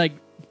think, like,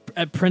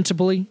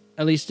 principally,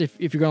 at least if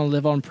you're going to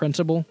live on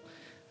principle,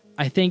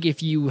 I think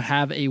if you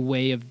have a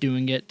way of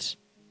doing it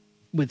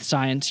with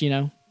science,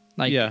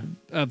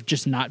 of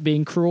just not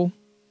being cruel,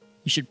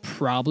 you should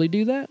probably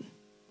do that.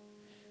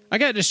 I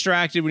got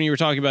distracted when you were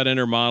talking about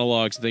inner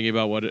monologues, thinking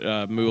about what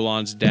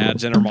Mulan's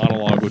dad's inner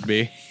monologue would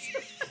be.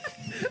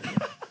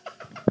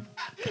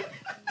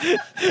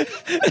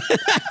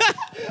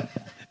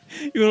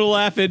 You want to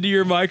laugh into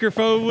your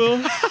microphone,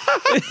 Will?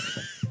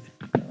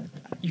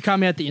 You caught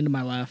me at the end of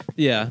my laugh.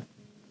 Yeah.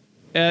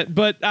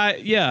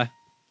 Yeah.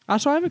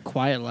 Also, I have a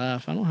quiet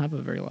laugh. I don't have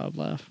a very loud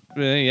laugh.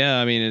 Yeah,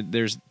 I mean,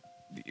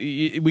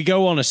 we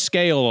go on a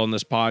scale on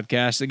this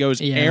podcast. It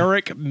goes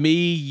Eric,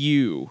 me,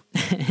 you.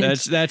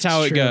 That's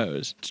how it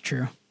goes. It's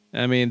true.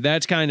 I mean,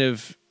 that's kind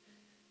of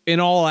in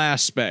all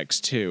aspects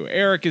too.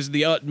 Eric is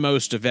the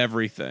utmost of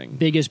everything.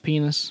 Biggest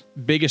penis.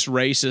 Biggest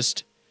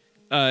racist.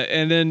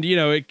 And then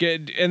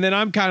and then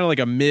I'm kind of like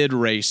a mid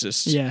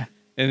racist. Yeah.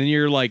 And then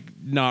you're like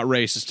not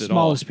racist at all.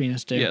 Smallest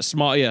penis, too. Yeah,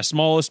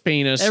 smallest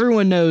penis.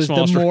 Everyone knows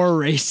the more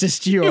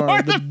racist you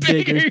are, the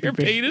bigger your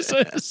penis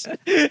is.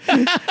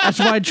 That's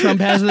why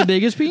Trump has the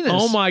biggest penis.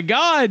 Oh my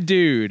God,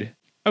 dude.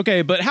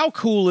 Okay, but how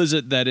cool is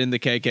it that in the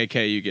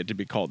KKK you get to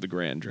be called the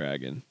Grand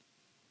Dragon?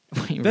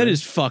 Wait, that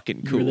is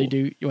fucking cool. You really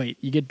do? Wait,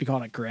 you get to be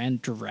called a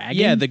Grand Dragon?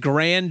 Yeah, the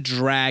Grand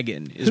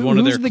Dragon is one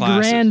of their classes.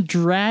 Who's the Grand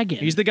Dragon?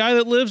 He's the guy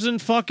that lives in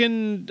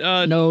fucking...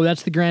 no,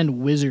 that's the Grand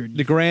Wizard.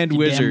 The Grand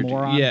Wizard. Damn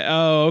moron. Yeah.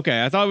 Oh,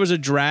 okay. I thought it was a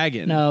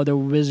dragon. No, they're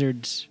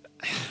wizards.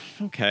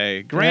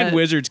 Okay, Grand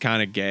Wizard's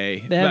kind of gay.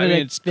 They have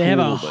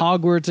a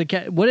Hogwarts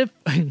Academy. What if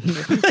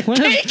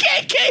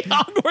KKK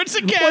Hogwarts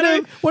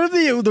Academy? What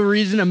if the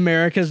reason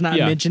America's not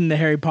mentioned in the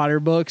Harry Potter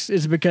books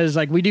is because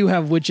like we do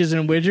have witches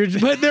and wizards,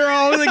 but they're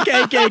all the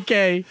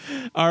KKK.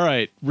 All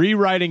right,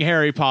 rewriting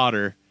Harry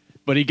Potter,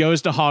 but he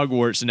goes to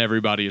Hogwarts and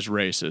everybody is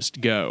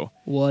racist. Go.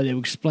 Well, it would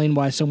explain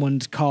why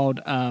someone's called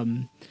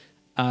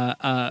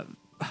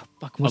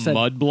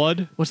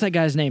Mudblood? What's that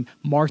guy's name?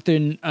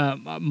 Martin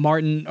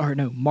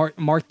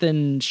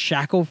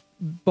Shacklebolt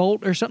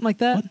or something like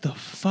that. What the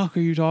fuck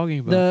are you talking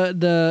about?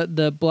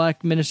 The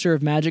black minister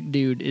of magic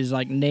dude is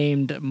like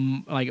named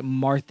like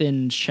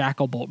Martin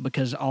Shacklebolt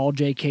because all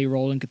J.K.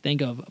 Rowling could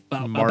think of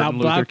about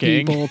black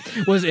people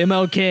was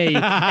MLK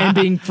and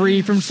being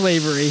free from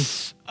slavery.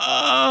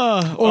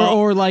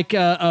 Or like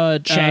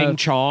Chang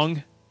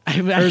Chong.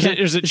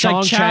 Is it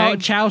Chong like Chang?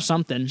 Chow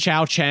something.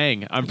 Chow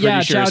Chang. I'm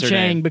pretty sure Chow it's her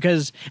Chang name.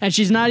 And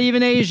she's not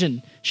even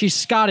Asian. She's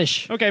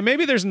Scottish. Okay,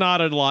 maybe there's not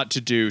a lot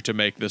to do to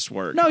make this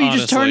work. No, you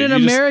just turn it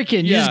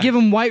American. You just give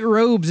them white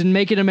robes and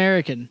make it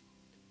American.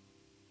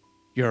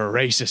 You're a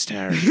racist,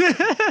 Harry.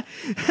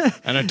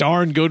 And a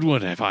darn good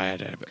one if I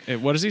had to.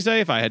 What does he say?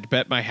 If I had to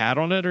bet my hat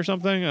on it or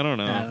something? I don't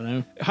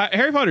know.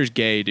 Harry Potter's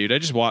gay, dude. I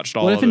just watched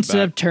all of it. What if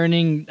instead of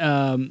turning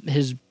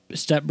his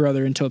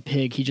stepbrother into a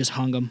pig, he just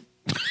hung him?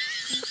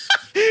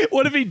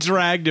 What if he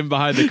dragged him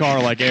behind the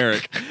car like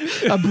Eric?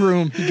 A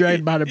broom. He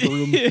dragged behind a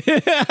broom.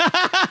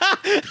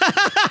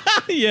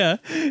 Yeah.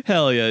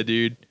 Hell yeah,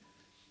 dude.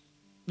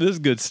 This is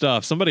good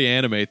stuff. Somebody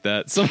animate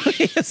that.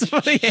 Somebody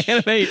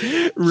animate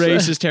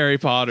racist Harry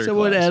Potter.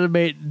 Someone class.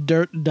 animate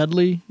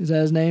Dudley. Is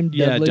that his name?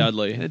 Yeah,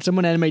 Dudley.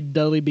 Someone animate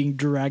Dudley being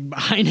dragged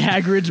behind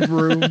Hagrid's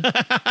broom.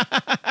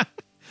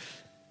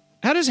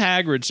 How does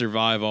Hagrid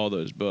survive all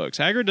those books?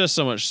 Hagrid does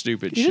so much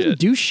stupid He shit. doesn't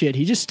do shit.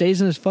 He just stays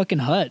in his fucking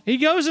hut. He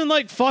goes and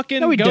like fucking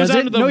No, he goes doesn't.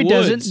 out to the No, he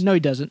woods. doesn't. No, he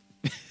doesn't.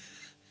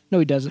 No,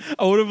 he doesn't.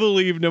 I would have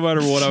believed no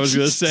matter what I was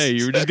going to say.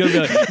 You were just going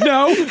to be like,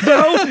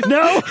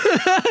 No.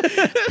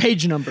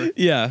 Page number.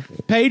 yeah,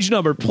 page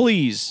number,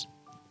 please.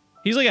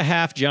 He's like a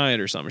half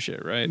giant or some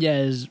shit, right? Yeah,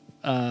 his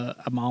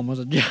mom was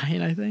a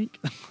giant, I think.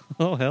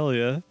 Oh, hell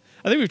yeah.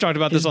 I think we've talked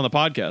about this on the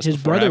podcast His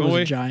before, brother haven't was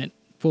we? a giant,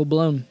 full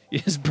blown.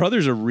 His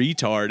brother's a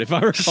retard, if I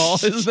recall.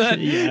 Isn't that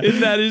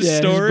his Yeah,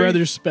 story? his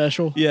brother's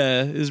special.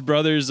 Yeah, his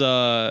brother's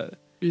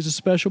He's a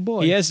special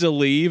boy. he has to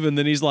leave, and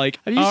then he's like,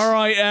 Have you all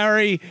right,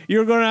 Harry,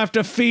 you're going to have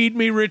to feed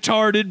me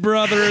retarded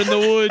brother in the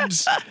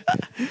woods.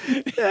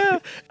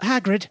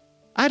 Hagrid,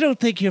 I don't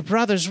think your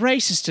brother's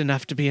racist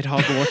enough to be at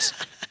Hogwarts.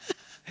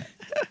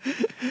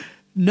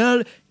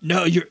 No,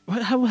 you're.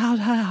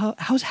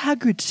 How's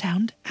Hagrid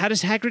sound? How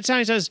does Hagrid sound?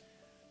 He says,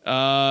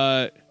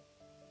 right,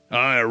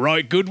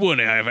 good one,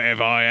 have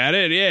I had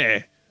it,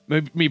 yeah.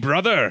 Me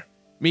brother,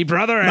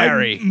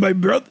 Harry. My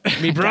brother.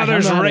 Me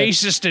brother's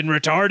racist and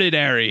retarded,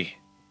 Harry.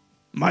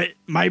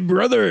 My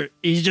brother,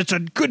 he's just a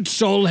good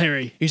soul,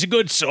 Harry. He's a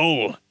good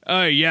soul.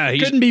 Oh, yeah,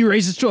 he's... Couldn't be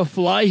racist to a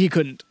fly. He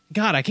couldn't.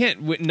 God, I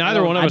can't...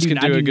 Neither one of us can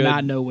do I a do good...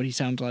 not know what he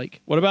sounds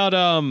like. What about,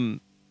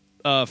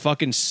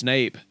 fucking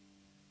Snape?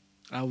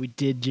 Oh, we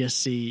did just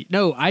see...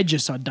 No, I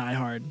just saw Die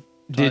Hard.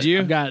 Did you?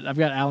 I've got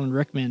Alan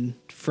Rickman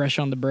fresh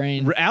on the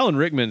brain. Alan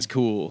Rickman's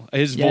cool.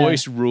 His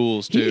voice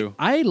rules, too.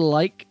 I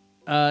like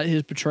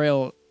his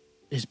portrayal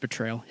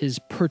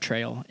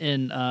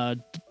in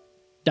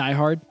Die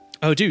Hard.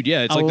 Oh, dude,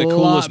 yeah, it's like the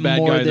coolest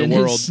bad guy in the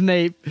world.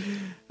 Snape.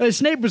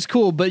 Snape was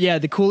cool, but yeah,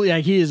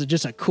 he is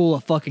just a cool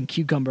fucking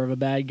cucumber of a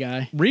bad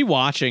guy.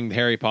 Rewatching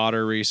Harry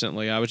Potter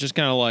recently, I was just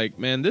kind of like,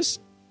 man, this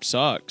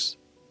sucks.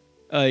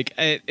 Like,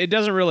 it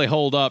doesn't really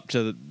hold up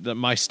to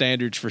my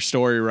standards for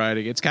story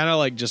writing. It's kind of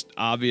like just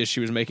obvious she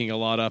was making a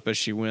lot up as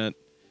she went.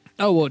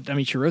 Oh, well, I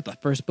mean, she wrote the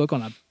first book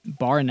on a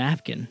bar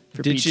napkin,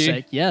 for Did Pete's she?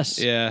 sake. Yes.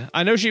 Yeah.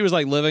 I know she was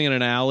like living in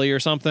an alley or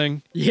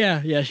something.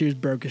 Yeah, she was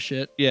broke as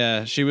shit.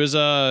 Yeah, she was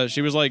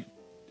like,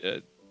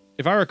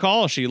 if I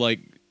recall, she like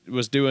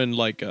was doing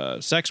like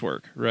sex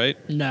work, right?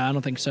 No, I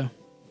don't think so.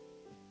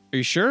 Are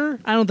you sure?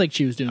 I don't think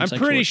she was doing I'm sex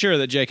pretty work. sure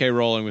that J.K.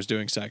 Rowling was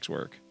doing sex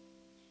work.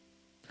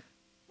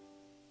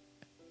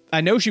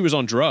 I know she was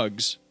on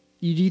drugs.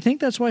 Do you think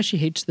that's why she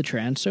hates the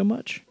trans so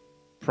much?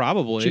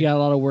 Probably. She got a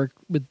lot of work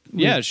with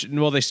Yeah,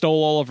 well, they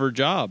stole all of her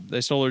job.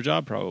 They stole her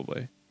job,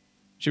 probably.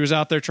 She was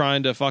out there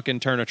trying to fucking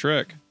turn a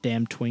trick.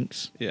 damn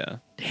twinks. Yeah.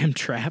 Damn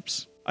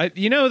traps.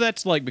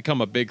 That's like become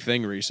a big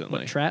thing recently.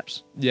 What,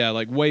 traps? Yeah,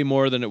 like way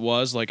more than it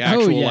was. Like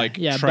actual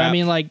but I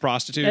mean, like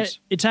prostitutes.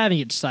 It's having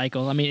its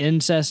cycle. I mean,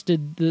 incest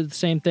did the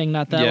same thing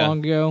not that Yeah.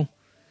 long ago.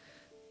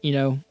 You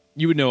know.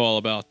 You would know all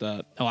about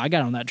that. Oh, I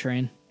got on that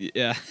train.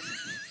 Yeah.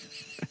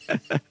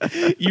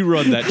 You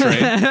run that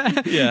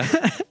train. Yeah.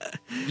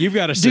 You've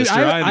got a sister.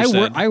 Dude, I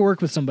understand. I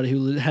work with somebody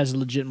who has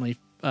legitimately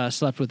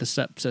slept with a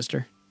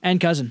stepsister and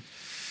cousin.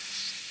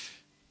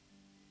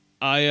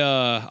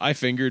 I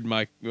fingered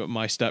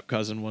my step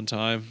cousin one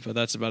time, but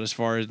that's about as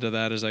far into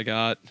that as I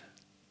got.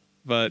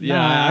 But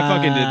yeah, I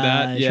fucking did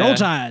that. Yeah. Roll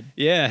Tide.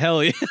 Yeah,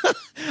 hell yeah.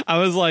 I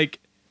was like,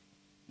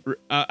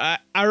 I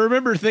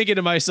remember thinking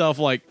to myself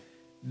like,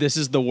 this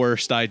is the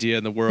worst idea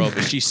in the world,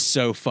 but she's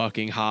so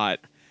fucking hot.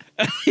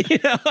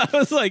 I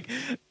was like,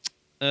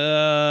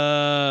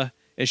 and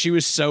she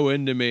was so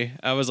into me.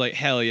 I was like,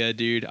 hell yeah,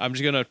 dude. I'm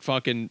just gonna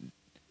fucking,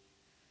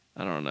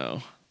 I don't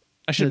know.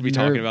 I shouldn't be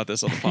talking about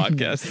this on the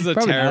podcast. This is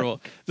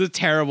a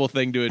terrible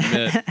thing to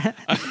admit.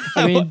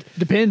 I mean,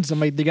 depends. I'm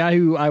like the guy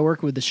who I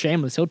work with, the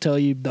Shameless. He'll tell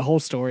you the whole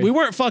story. We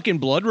weren't fucking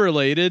blood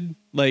related.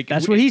 Like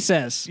That's what he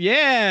says.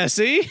 Yeah,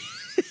 see?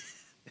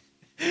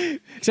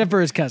 Except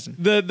for his cousin.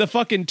 The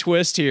fucking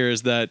twist here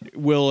is that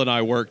Will and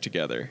I work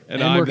together,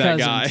 and I'm we're that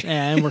cousins. guy.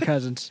 Yeah, and we're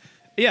cousins.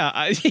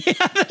 Yeah,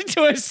 the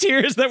twist here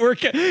is that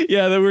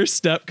we're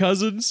step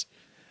cousins.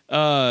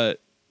 Yeah.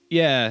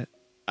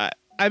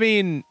 I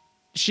mean,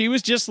 she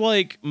was just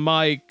like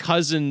my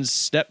cousin's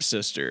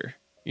stepsister,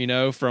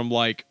 from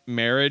like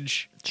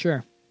marriage.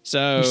 Sure.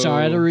 So You saw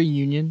her at a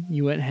reunion.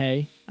 You went,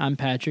 "Hey, I'm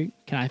Patrick.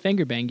 Can I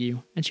finger bang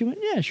you?" And she went,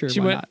 "Yeah, sure.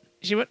 Why not?"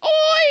 She went,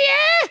 "Oh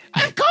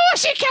yeah, of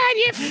course you can,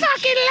 you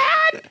fucking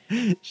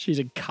lad." She's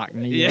a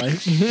cockney. Yeah.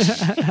 Like.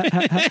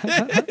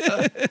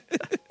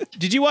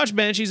 Did you watch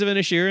Banshees of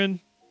Inisherin?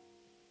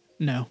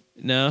 No.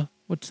 No.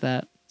 What's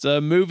that? It's a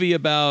movie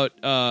about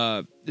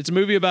a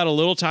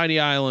little tiny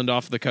island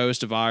off the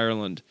coast of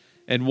Ireland,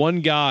 and one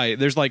guy.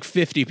 There's like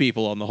 50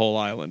 people on the whole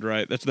island,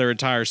 right? That's their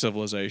entire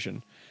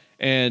civilization.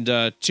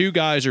 And two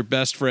guys are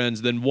best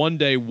friends. Then one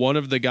day, one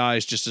of the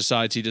guys just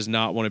decides he does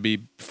not want to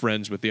be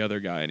friends with the other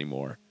guy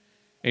anymore.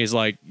 And he's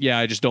like, "Yeah,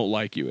 I just don't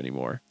like you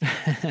anymore."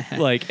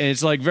 And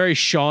it's like very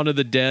Shaun of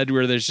the Dead,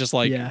 where there's just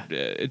like,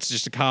 It's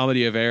just a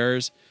comedy of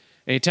errors.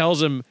 And he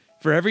tells him,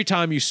 For every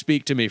time you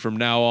speak to me from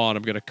now on,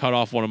 I'm going to cut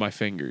off one of my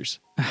fingers.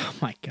 Oh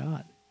my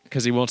God.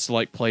 Because he wants to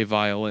like play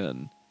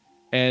violin.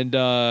 And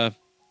the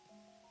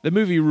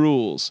movie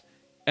rules.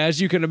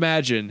 As you can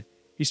imagine,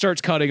 he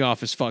starts cutting off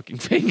his fucking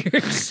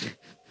fingers.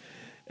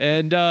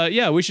 And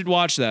yeah, we should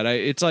watch that.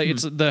 It's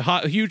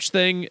the huge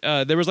thing.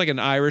 There was like an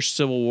Irish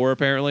Civil War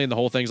apparently, and the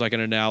whole thing's like an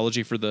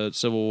analogy for the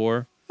Civil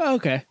War. Oh,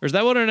 okay. Or is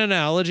that what an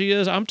analogy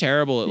is? I'm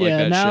terrible at like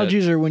that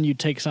analogies shit. are when you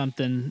take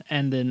something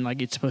and then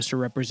like it's supposed to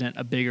represent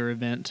a bigger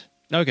event.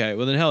 Okay,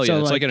 well then hell yeah,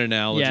 it's like an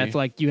analogy. Yeah, it's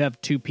like you have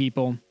two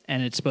people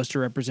and it's supposed to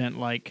represent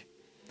like,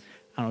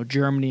 I don't know,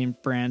 Germany and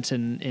France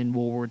in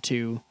World War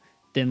II.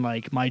 Then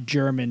like my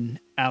German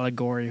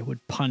allegory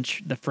would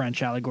punch the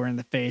French allegory in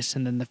the face,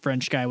 and then the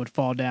French guy would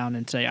fall down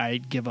and say, I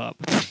give up.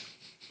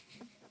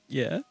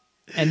 Yeah.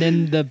 And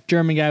then the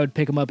German guy would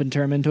pick him up and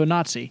turn him into a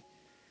Nazi.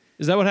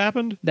 Is that what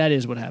happened? That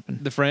is what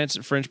happened. The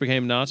French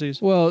became Nazis?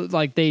 Well,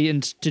 like they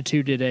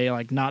instituted a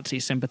like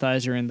Nazi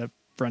sympathizer in the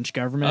French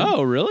government.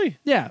 Oh, really?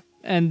 Yeah.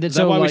 And is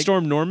that why we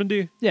stormed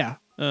Normandy? Yeah.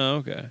 Oh,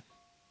 okay.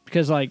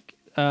 Because like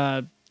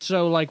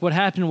so like what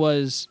happened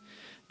was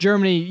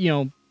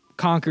Germany,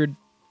 conquered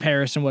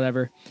Paris and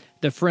whatever.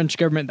 The French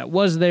government that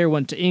was there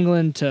went to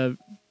England to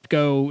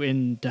go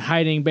into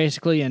hiding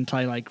basically and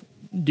try like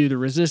do the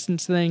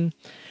resistance thing.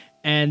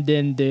 And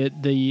then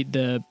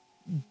the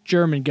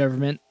German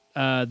government,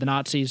 the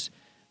Nazis,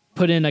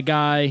 put in a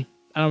guy,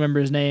 I don't remember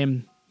his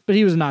name, but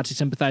he was a Nazi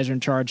sympathizer in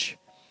charge.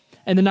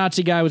 And the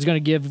Nazi guy was going to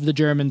give the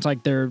Germans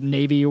like their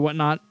navy or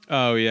whatnot.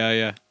 Oh,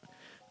 yeah.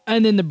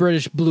 And then the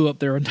British blew up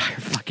their entire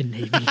fucking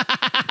navy.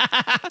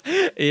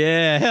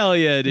 Yeah, hell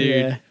yeah, dude.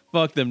 Yeah.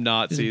 Fuck them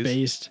Nazis.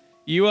 Based.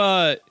 You,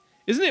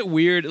 isn't it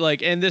weird,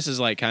 like, and this is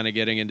like kind of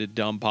getting into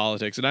dumb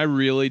politics, and I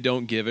really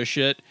don't give a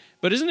shit,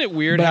 but isn't it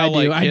weird but how,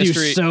 I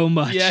history... do so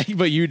much. Yeah,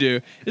 but you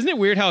do. Isn't it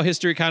weird how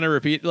history kind of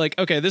repeat, like,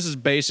 okay, this is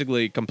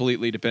basically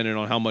completely dependent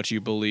on how much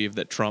you believe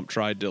that Trump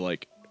tried to,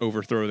 like,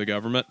 overthrow the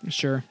government.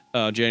 Sure.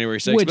 January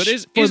 6th. Which, but for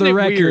isn't the it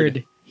record,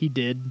 weird? he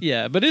did.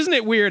 Yeah, but isn't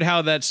it weird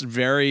how that's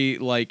very,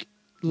 like...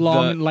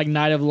 like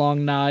Night of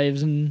Long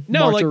Knives and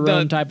no, March like of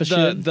Rome type of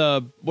shit.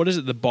 The what is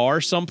it? The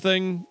bar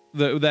something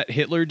that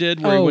Hitler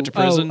did where he went to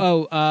prison.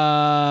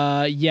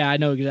 Yeah, I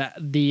know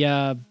exactly.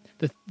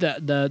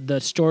 The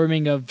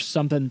storming of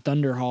something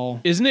Thunder Hall.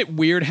 Isn't it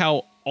weird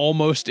how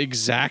almost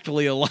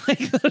exactly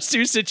alike those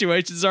two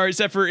situations are,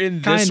 except for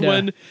in this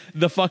one,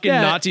 the fucking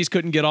Nazis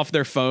couldn't get off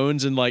their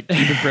phones and like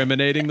keep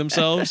incriminating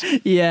themselves.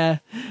 Yeah,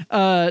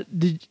 a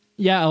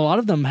lot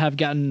of them have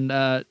gotten.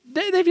 A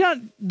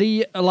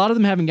lot of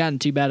them haven't gotten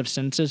too bad of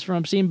sentences from what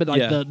I'm seeing, but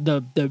like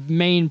the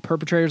main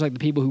perpetrators, like the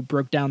people who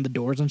broke down the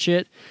doors and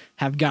shit,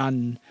 have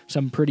gotten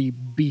some pretty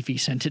beefy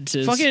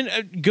sentences.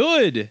 Fucking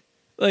good,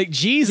 like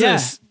Jesus.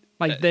 Yeah.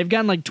 Like they've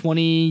gotten like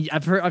 20.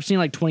 I've seen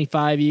like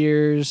 25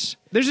 years.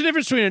 There's a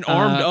difference between an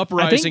armed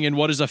uprising and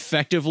what is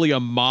effectively a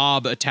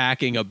mob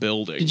attacking a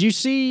building. Did you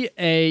see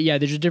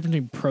there's a difference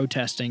between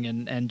protesting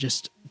and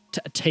just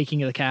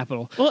taking the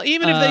Capitol. Well,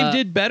 even if they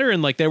did better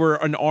and like they were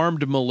an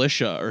armed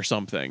militia or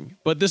something,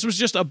 but this was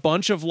just a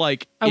bunch of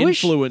like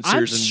influencers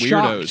and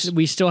weirdos.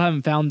 We still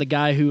haven't found the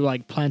guy who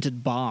like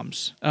planted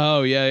bombs.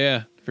 Oh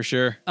yeah, for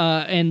sure.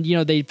 And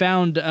they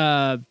found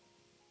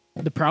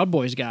the Proud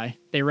Boys guy.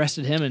 They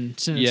arrested him and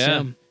sentenced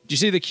him. Did you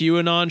see the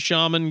QAnon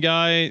shaman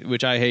guy?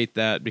 Which I hate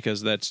that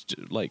because that's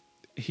like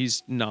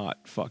he's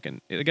not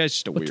fucking. The guy's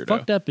just a weirdo. What's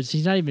fucked up is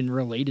he's not even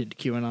related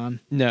to QAnon.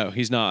 No,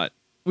 he's not.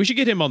 We should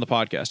get him on the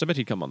podcast. I bet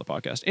he'd come on the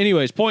podcast.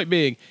 Anyways, point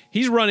being,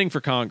 he's running for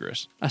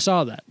Congress. I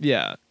saw that.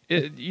 Yeah.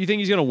 You think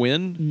he's going to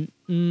win?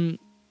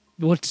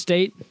 What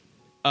state?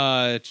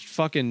 It's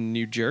fucking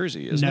New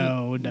Jersey, isn't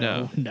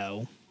it?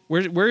 No.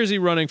 Where is he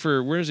running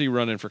for? Where is he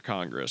running for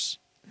Congress?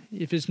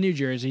 If it's New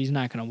Jersey, he's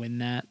not going to win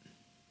that.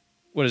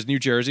 What is New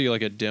Jersey,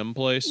 like a dim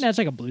place? No, it's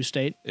like a blue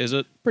state. Is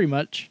it? Pretty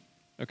much.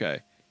 Okay.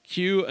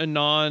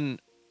 QAnon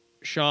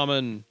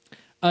shaman.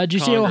 Did you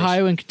see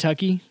Ohio and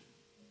Kentucky?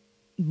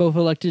 Both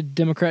elected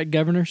Democrat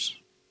governors.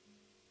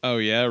 Oh,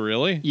 yeah?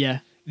 Really? Yeah.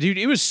 Dude,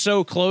 it was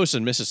so close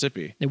in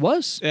Mississippi. It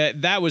was?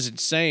 That was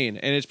insane.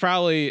 And it's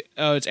probably,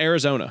 it's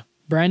Arizona.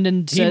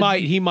 Brandon said...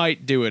 He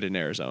might do it in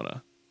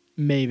Arizona.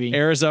 Maybe.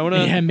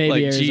 Arizona? Yeah, maybe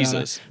like, Arizona.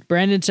 Jesus.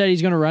 Brandon said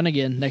he's going to run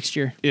again next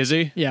year. Is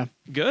he? Yeah.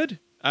 Good.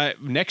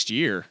 Next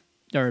year.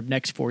 Or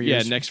next 4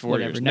 years. Yeah, next 4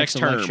 years. Next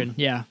election. term.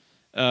 Yeah.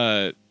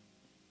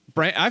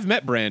 I've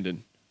met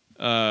Brandon.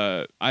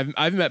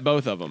 I've met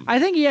both of them. I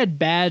think he had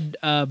bad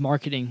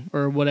marketing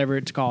or whatever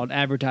it's called,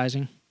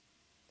 advertising.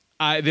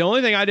 The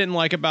only thing I didn't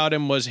like about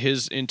him was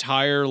his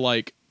entire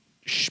like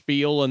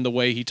spiel and the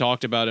way he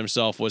talked about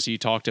himself was he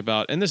talked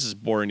about, and this is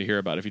boring to hear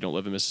about if you don't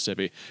live in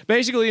Mississippi.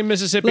 Basically, in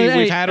Mississippi,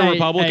 we've had a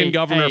Republican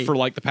governor for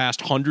like the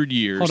past 100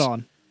 years.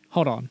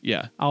 Hold on.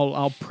 Yeah.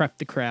 I'll prep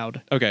the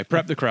crowd. Okay,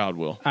 prep the crowd,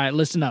 Will. All right,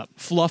 listen up.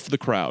 Fluff the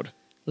crowd.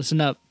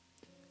 Listen up.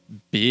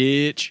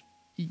 Bitch.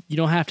 You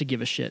don't have to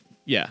give a shit.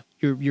 Yeah.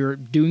 You're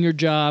doing your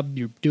job.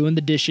 You're doing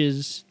the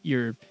dishes.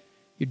 You're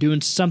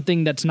doing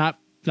something that's not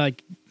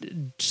like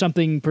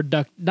something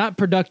not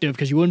productive,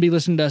 because you wouldn't be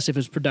listening to us if it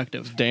was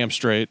productive. Damn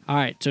straight. All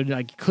right, so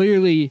like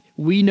clearly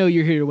we know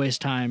you're here to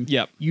waste time.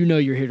 Yep. You know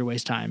you're here to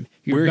waste time.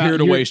 We're here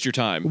to waste your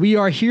time. We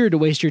are here to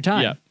waste your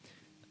time. Yep.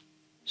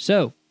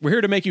 So we're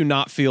here to make you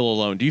not feel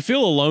alone. Do you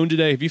feel alone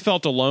today? Have you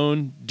felt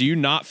alone? Do you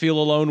not feel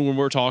alone when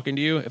we're talking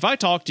to you? If I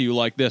talk to you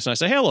like this and I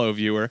say, hello,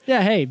 viewer.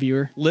 Yeah, hey,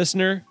 viewer.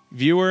 Listener,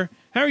 viewer,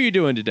 how are you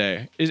doing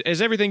today?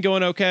 Is everything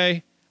going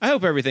okay? I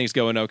hope everything's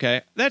going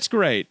okay. That's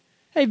great.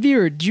 Hey,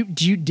 viewer,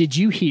 did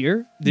you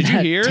hear? Did you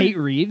hear? Tate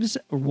Reeves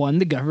won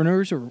the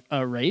governor's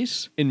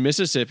race? In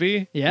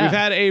Mississippi? Yeah. We've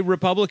had a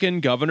Republican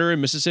governor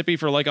in Mississippi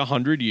for like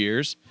 100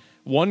 years.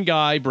 One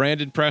guy,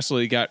 Brandon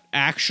Presley, got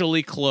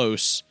actually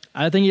close.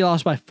 I think he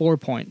lost by 4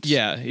 points.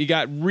 Yeah, he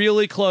got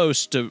really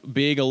close to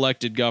being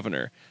elected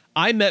governor.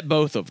 I met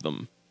both of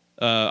them.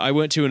 I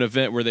went to an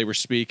event where they were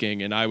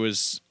speaking, and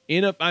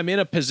I'm in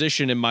a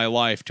position in my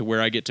life to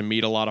where I get to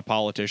meet a lot of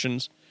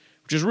politicians,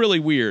 which is really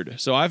weird.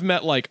 So I've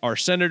met like our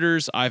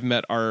senators, I've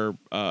met our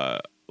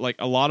like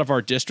a lot of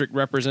our district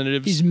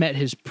representatives. He's met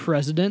his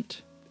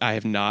president.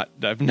 I've not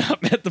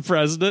met the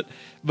president,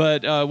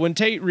 but when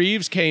Tate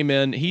Reeves came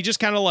in, he just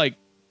kind of like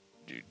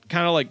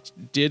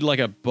did like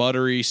a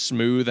buttery,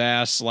 smooth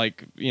ass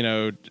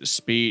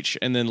speech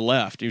and then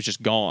left. He was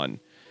just gone.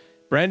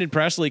 Brandon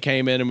Presley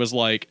came in and was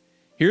like,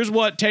 "Here's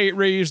what Tate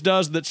Reeves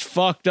does that's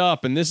fucked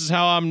up, and this is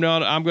how I'm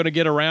going to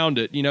get around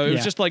it." You know, it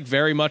was just like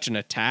very much an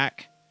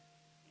attack.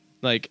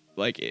 Like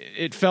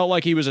it felt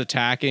like he was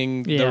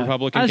attacking the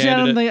Republican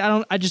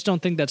candidate. I just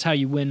don't think that's how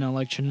you win an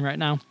election right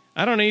now.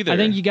 I don't either. I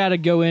think you got to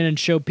go in and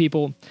show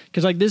people,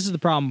 because like this is the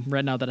problem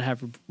right now that I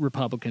have with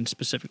Republicans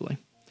specifically.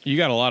 You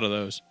got a lot of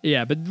those.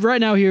 Yeah, but right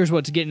now here's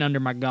what's getting under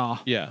my gaw.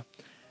 Yeah.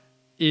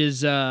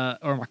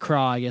 Or my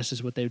craw, I guess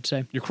is what they would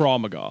say. Your craw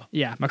maga.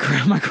 Yeah, my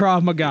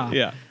craw maga.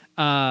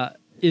 Yeah.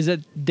 Is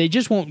that they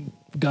just won't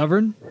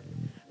govern.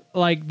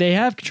 Like, they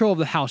have control of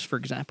the House, for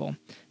example.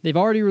 They've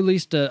already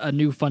released a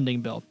new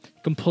funding bill.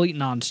 Complete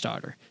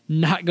non-starter.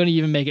 Not going to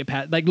even make it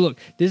past. Like, look,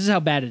 this is how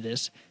bad it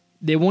is.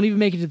 They won't even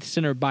make it to the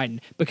center of Biden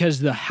because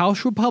the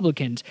House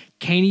Republicans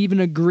can't even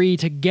agree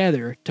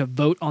together to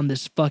vote on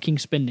this fucking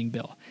spending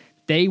bill.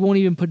 They won't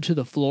even put it to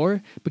the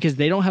floor because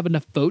they don't have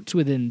enough votes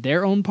within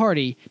their own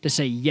party to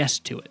say yes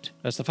to it.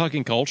 That's the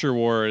fucking culture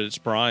war at its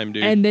prime,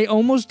 dude. And they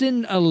almost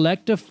didn't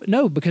elect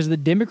no, because the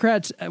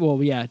Democrats,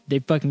 well, yeah, they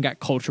fucking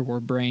got culture war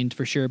brains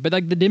for sure. But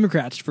like the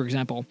Democrats, for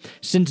example,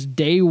 since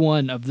day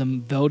one of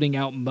them voting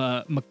out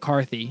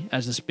McCarthy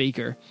as the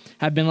speaker,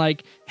 have been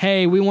like,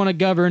 hey, we want to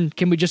govern.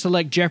 Can we just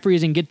elect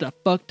Jeffries and get the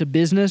fuck to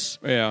business?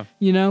 Yeah.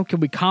 You know, can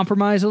we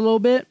compromise a little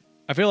bit?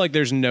 I feel like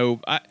there's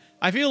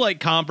I feel like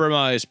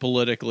compromise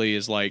politically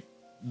is like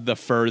the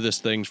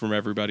furthest things from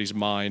everybody's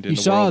mind in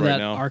the world right now. You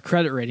saw that our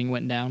credit rating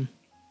went down.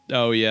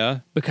 Oh, yeah?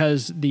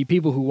 Because the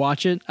people who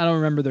watch it, I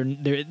don't remember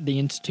the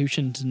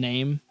institution's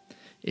name.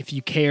 If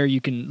you care,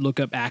 you can look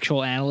up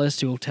actual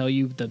analysts who will tell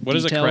you the What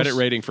details. Is a credit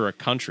rating for a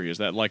country? Is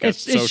that like a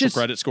social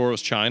credit score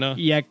with China?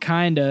 Yeah,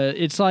 kind of.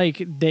 It's like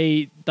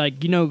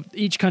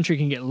each country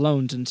can get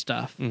loans and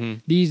stuff. Mm-hmm.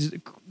 These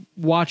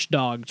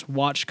watchdogs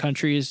watch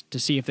countries to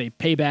see if they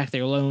pay back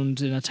their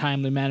loans in a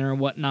timely manner and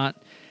whatnot.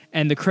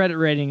 And the credit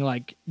rating,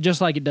 like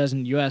just like it does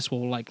in the U.S.,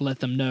 will like let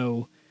them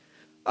know,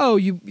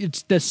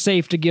 it's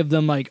safe to give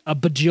them like $1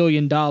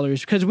 bajillion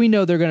because we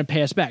know they're going to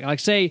pay us back. Like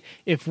say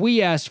if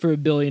we asked for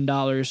 $1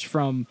 billion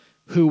from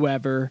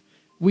whoever,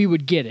 we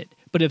would get it.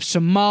 But if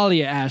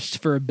Somalia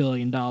asked for $1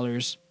 billion,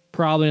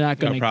 probably not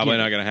going to. Probably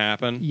not going to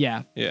happen.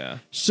 Yeah. Yeah.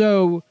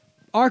 So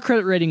our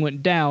credit rating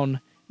went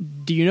down.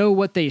 Do you know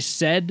what they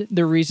said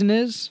the reason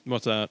is?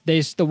 What's that?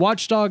 The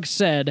watchdog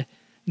said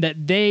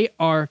that they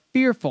are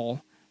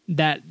fearful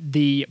that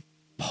the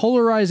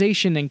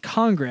polarization in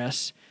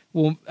Congress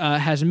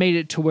has made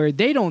it to where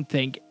they don't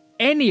think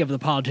any of the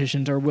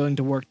politicians are willing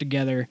to work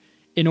together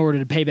in order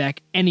to pay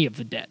back any of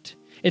the debt.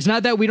 It's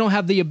not that we don't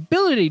have the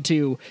ability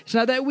to. It's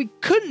not that we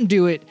couldn't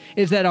do it.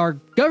 It's that our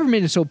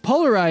government is so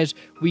polarized,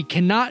 we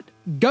cannot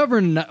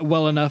govern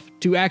well enough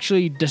to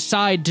actually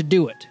decide to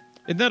do it.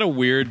 Isn't that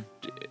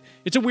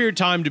it's a weird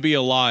time to be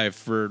alive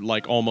for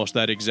like almost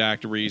that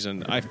exact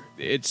reason.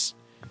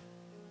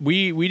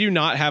 We do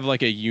not have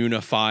like a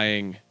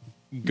unifying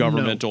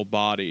governmental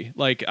body.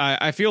 Like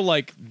I feel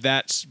like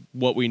that's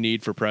what we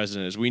need for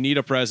president is we need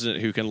a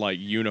president who can like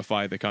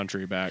unify the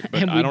country back.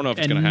 But I don't know if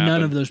it's going to happen.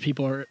 None of those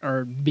people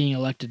are being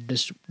elected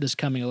this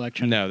coming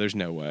election. No, there's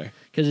no way.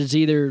 Because it's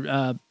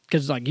either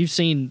because like you've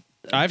seen.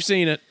 I've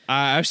seen it.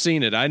 I've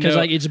seen it. I know. Because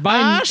like it's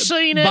Biden. I've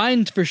seen it.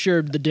 Biden's for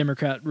sure the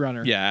Democrat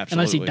runner. Yeah,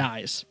 absolutely. Unless he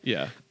dies.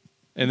 Yeah.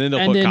 And then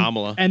they'll put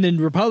Kamala. And then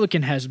the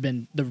Republicans have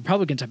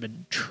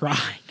been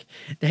trying.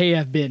 They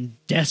have been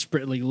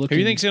desperately looking. Who do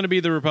you think's going to be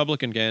the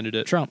Republican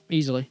candidate? Trump,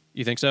 easily.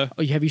 You think so?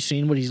 Oh, have you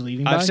seen what he's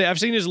leading by? I've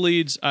seen his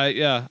leads.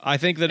 I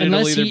think that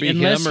it'll either be him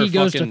or unless he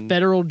goes to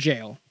federal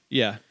jail.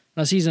 Yeah.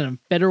 Unless he's in a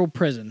federal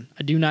prison,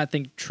 I do not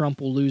think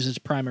Trump will lose his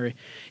primary.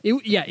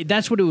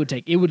 That's what it would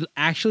take. It would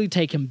actually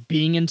take him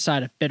being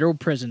inside a federal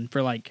prison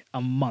for like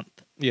a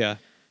month. Yeah.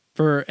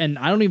 and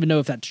I don't even know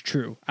if that's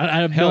true. I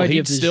have Hell, no idea he'd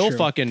if this still is true.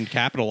 fucking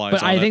capitalize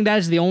But on I it. think that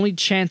is the only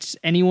chance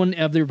anyone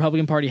of the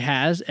Republican Party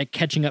has at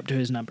catching up to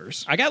his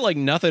numbers. I got like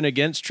nothing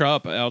against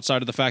Trump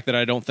outside of the fact that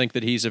I don't think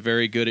that he's a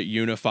very good at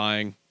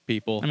unifying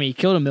people. I mean, he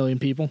killed 1 million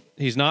people.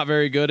 He's not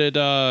very good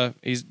at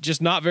he's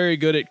just not very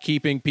good at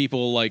keeping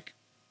people like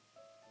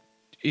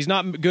he's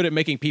not good at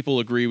making people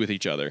agree with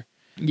each other.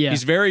 Yeah.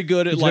 He's very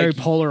good at He's like very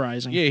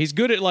polarizing. Yeah, he's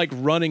good at like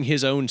running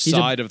his own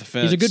side of the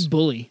fence. He's a good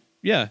bully.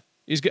 Yeah.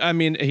 I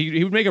mean,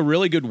 he would make a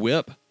really good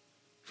whip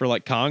for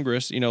like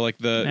Congress, you know, like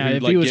the Yeah, who'd,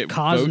 if like, he was get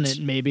causing votes.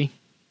 it, maybe.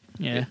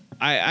 Yeah.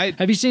 I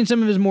Have you seen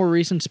some of his more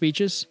recent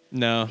speeches?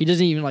 no. He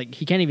doesn't even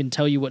he can't even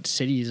tell you what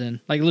city he's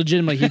in. Like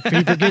legitimately, he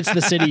forgets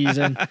the city he's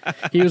in.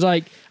 He was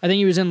like, I think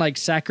he was in like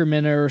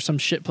Sacramento or some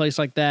shit place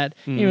like that.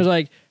 He was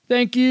like,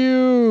 "Thank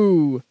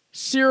you,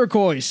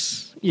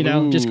 Syracuse." You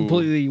know, just Ooh.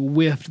 completely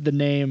whiffed the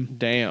name.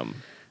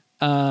 Damn.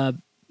 And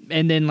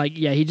then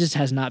he just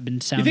has not been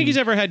sounding. You think he's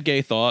ever had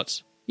gay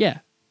thoughts? Yeah,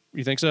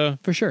 You think so?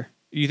 for sure.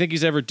 You think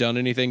he's ever done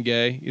anything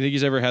gay? You think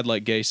he's ever had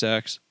like gay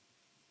sex?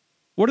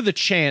 What are the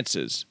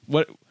chances?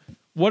 What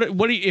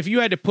do you, if you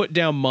had to put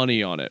down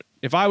money on it?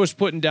 If I was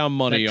putting down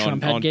money That on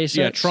Trump had on gay yeah,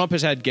 sex? Trump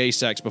has had gay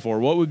sex before.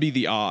 What would be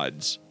the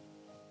odds?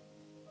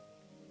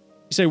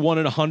 You say 1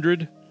 in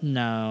 100?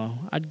 No,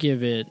 I'd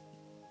give it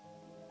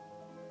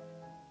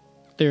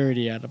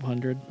 30 out of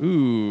 100.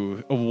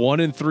 Ooh, a 1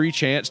 in 3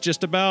 chance,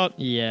 just about.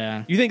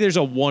 Yeah, You think there's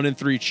a 1 in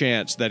 3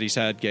 chance that he's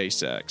had gay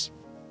sex?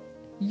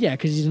 yeah,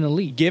 because he's an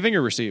elite. Giving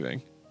or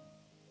receiving?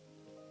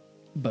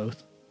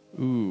 Both,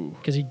 Ooh,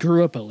 because he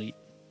grew up elite.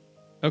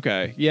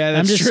 okay, yeah,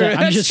 that's just true. saying-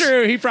 I'm That's just-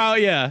 true. He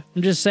probably I'm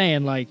just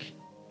saying, the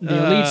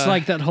elite's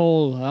like that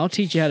whole, I'll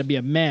teach you how to be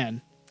a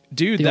man.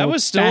 Dude, the that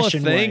was still a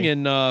old-fashioned thing way.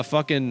 in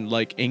fucking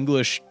like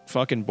English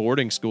fucking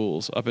boarding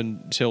schools up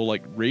until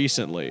like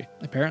recently.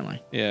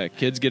 Apparently. Yeah,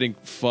 kids getting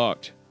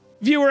fucked.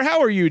 Viewer, how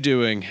are you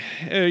doing?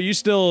 You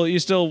still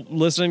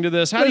listening to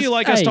this? How do you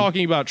like us Hey.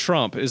 talking about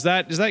Trump? Is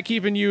that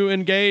keeping you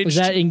engaged? Does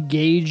that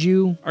engage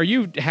you? Are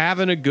you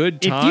having a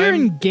good time? If you're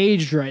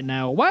engaged right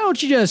now, why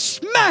don't you just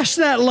smash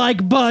that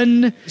like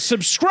button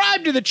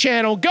Subscribe to the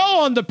channel, go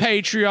on the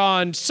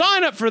Patreon,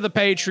 sign up for the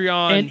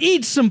Patreon, and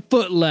eat some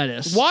foot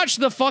lettuce? watch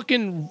the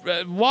fucking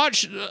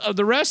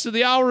the rest of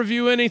the I'll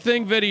Review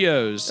Anything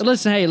videos.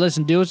 Listen,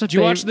 do us a Did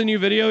you watch the new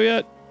video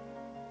yet?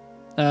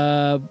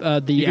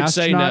 the You can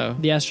say astronaut,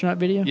 no. the astronaut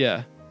video?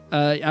 Yeah.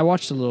 I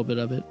watched a little bit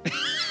of it.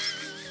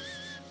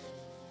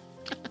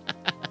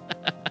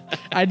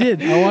 I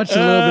did. I watched a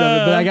little bit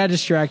of it, but I got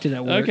distracted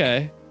at work.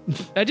 Okay.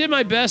 I did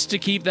my best to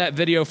keep that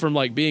video from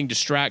like being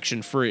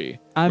distraction free.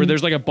 Where I'm-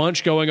 there's like a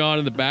bunch going on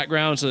in the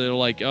background, so they're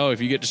like, oh,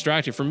 if you get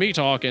distracted from me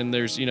talking,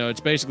 there's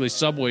it's basically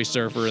Subway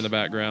Surfer in the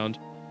background.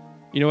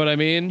 You know what I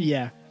mean?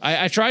 Yeah.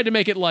 I tried to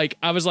make it like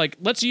I was like,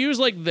 let's use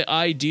like the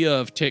idea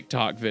of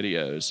TikTok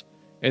videos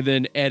and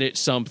then edit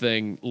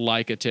something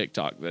like a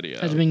TikTok video.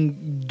 Has it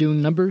been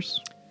doing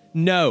numbers?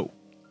 No.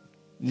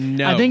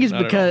 I think it's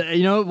not at because, all.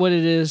 you know what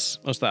it is?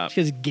 What's that? It's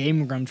because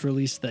Game Grumps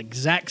released the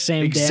exact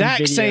same Exact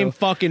damn video same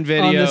fucking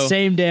video. on the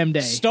same damn day.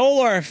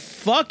 Stole our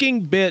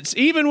fucking bits,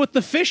 even with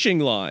the fishing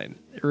line.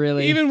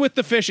 Really? Even with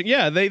the fishing.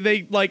 Yeah,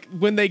 they like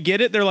when they get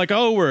it, they're like,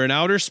 oh, we're in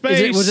outer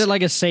space. Was it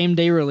like a same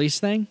day release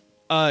thing?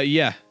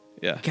 Yeah.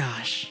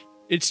 Gosh.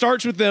 It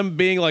starts with them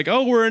being like,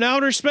 oh, we're in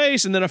outer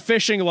space, and then a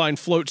fishing line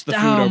floats the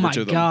food Oh over my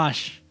to them.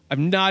 gosh.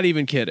 I'm not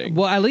even kidding.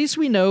 Well, at least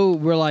we know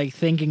we're like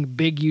thinking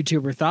big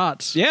YouTuber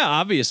thoughts. Yeah,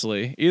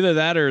 obviously. Either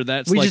that or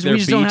that's We like just- their we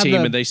just B don't have team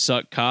the- and they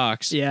suck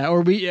cocks. Yeah,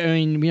 or we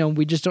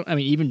just don't. I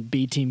mean, even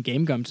B Team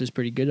Game Grumps is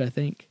pretty good, I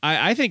think.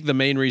 I think the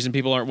main reason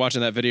people aren't watching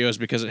that video is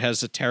because it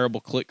has a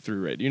terrible click-through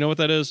rate. You know what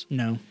that is?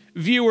 No.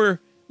 Viewer,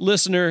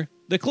 listener,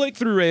 the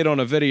click-through rate on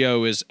a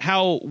video is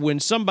how when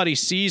somebody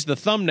sees the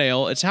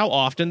thumbnail, it's how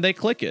often they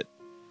click it.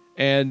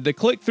 And the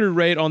click-through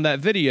rate on that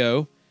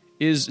video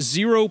is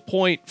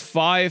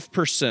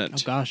 0.5%. Oh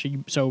gosh,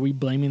 so are we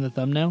blaming the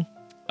thumbnail?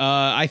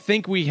 I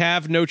think we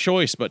have no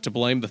choice but to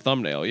blame the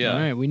thumbnail. Yeah, All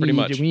right, we pretty need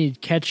much. we need to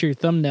catch your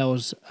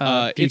thumbnails.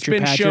 It's Future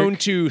been Patrick. shown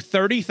to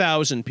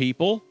 30,000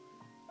 people,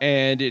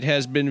 and it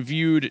has been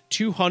viewed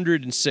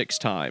 206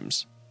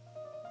 times.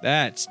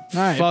 That's All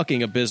right.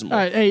 fucking abysmal. All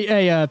right,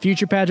 hey,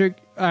 Future Patrick.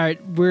 All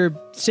right, we're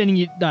sending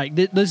you. Like,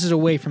 this is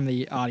away from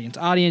the audience.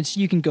 Audience,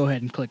 you can go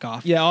ahead and click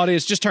off. Yeah,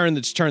 audience, just turn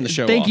the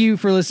show Thank off. you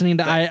for listening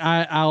to.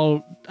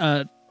 I'll.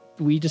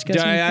 We discussed.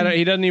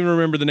 He doesn't even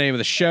remember the name of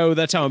the show.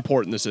 That's how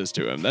important this is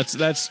to him.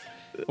 That's.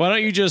 Why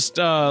don't you just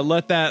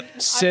let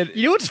that sit?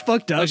 You know what's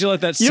fucked up? Why don't you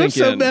let that You know sink what's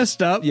so in?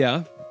 messed up?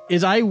 Yeah,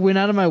 Is I went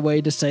out of my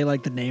way to say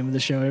like the name of the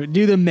show,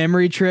 do the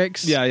memory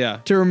tricks. yeah.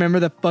 To remember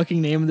the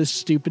fucking name of this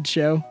stupid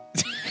show.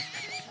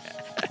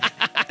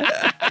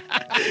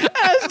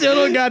 I still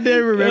don't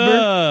goddamn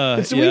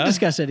remember. So we yeah.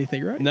 discuss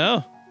anything, right?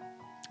 No,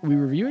 We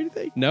review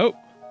anything? nope,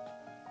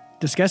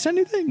 Discuss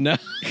anything? no.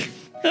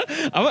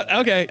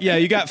 Okay, yeah,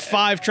 you got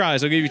 5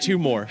 tries. I'll give you 2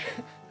 more.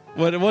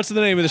 What's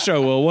the name of the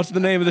show, Will? What's the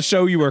name of the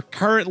show you are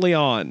currently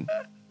on?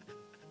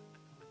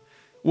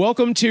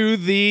 Welcome to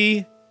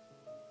the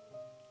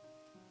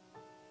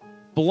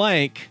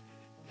blank.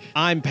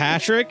 I'm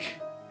Patrick.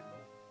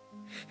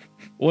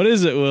 What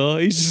is it, Will?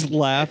 He's just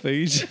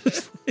laughing.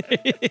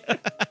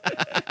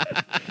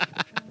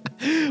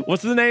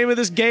 What's the name of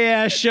this gay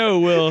ass show,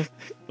 Will?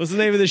 What's the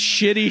name of this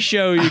shitty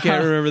show you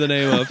can't remember the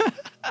name of?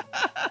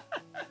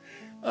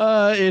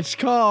 It's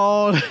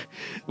called.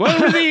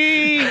 Welcome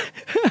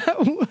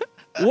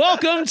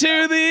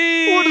to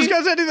the. We'll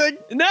discuss anything.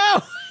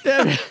 No.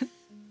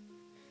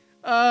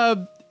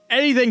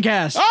 Anything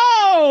cast.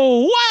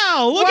 Oh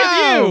wow! Look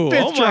at you!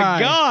 Fifth Oh try. my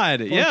god!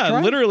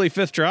 Try? Literally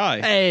fifth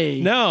try. Hey.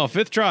 No,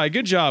 fifth try.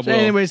 Good job, So Will.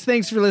 anyways,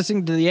 thanks for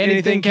listening to the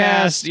Anything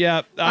Cast.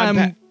 Yeah,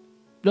 No,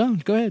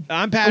 go ahead.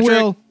 I'm Patrick.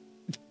 Will.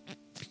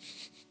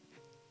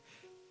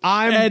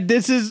 And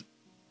this is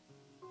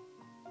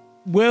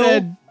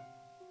Will.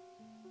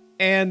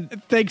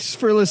 And thanks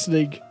for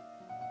listening.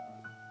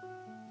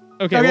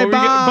 okay, Bye.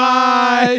 Bye.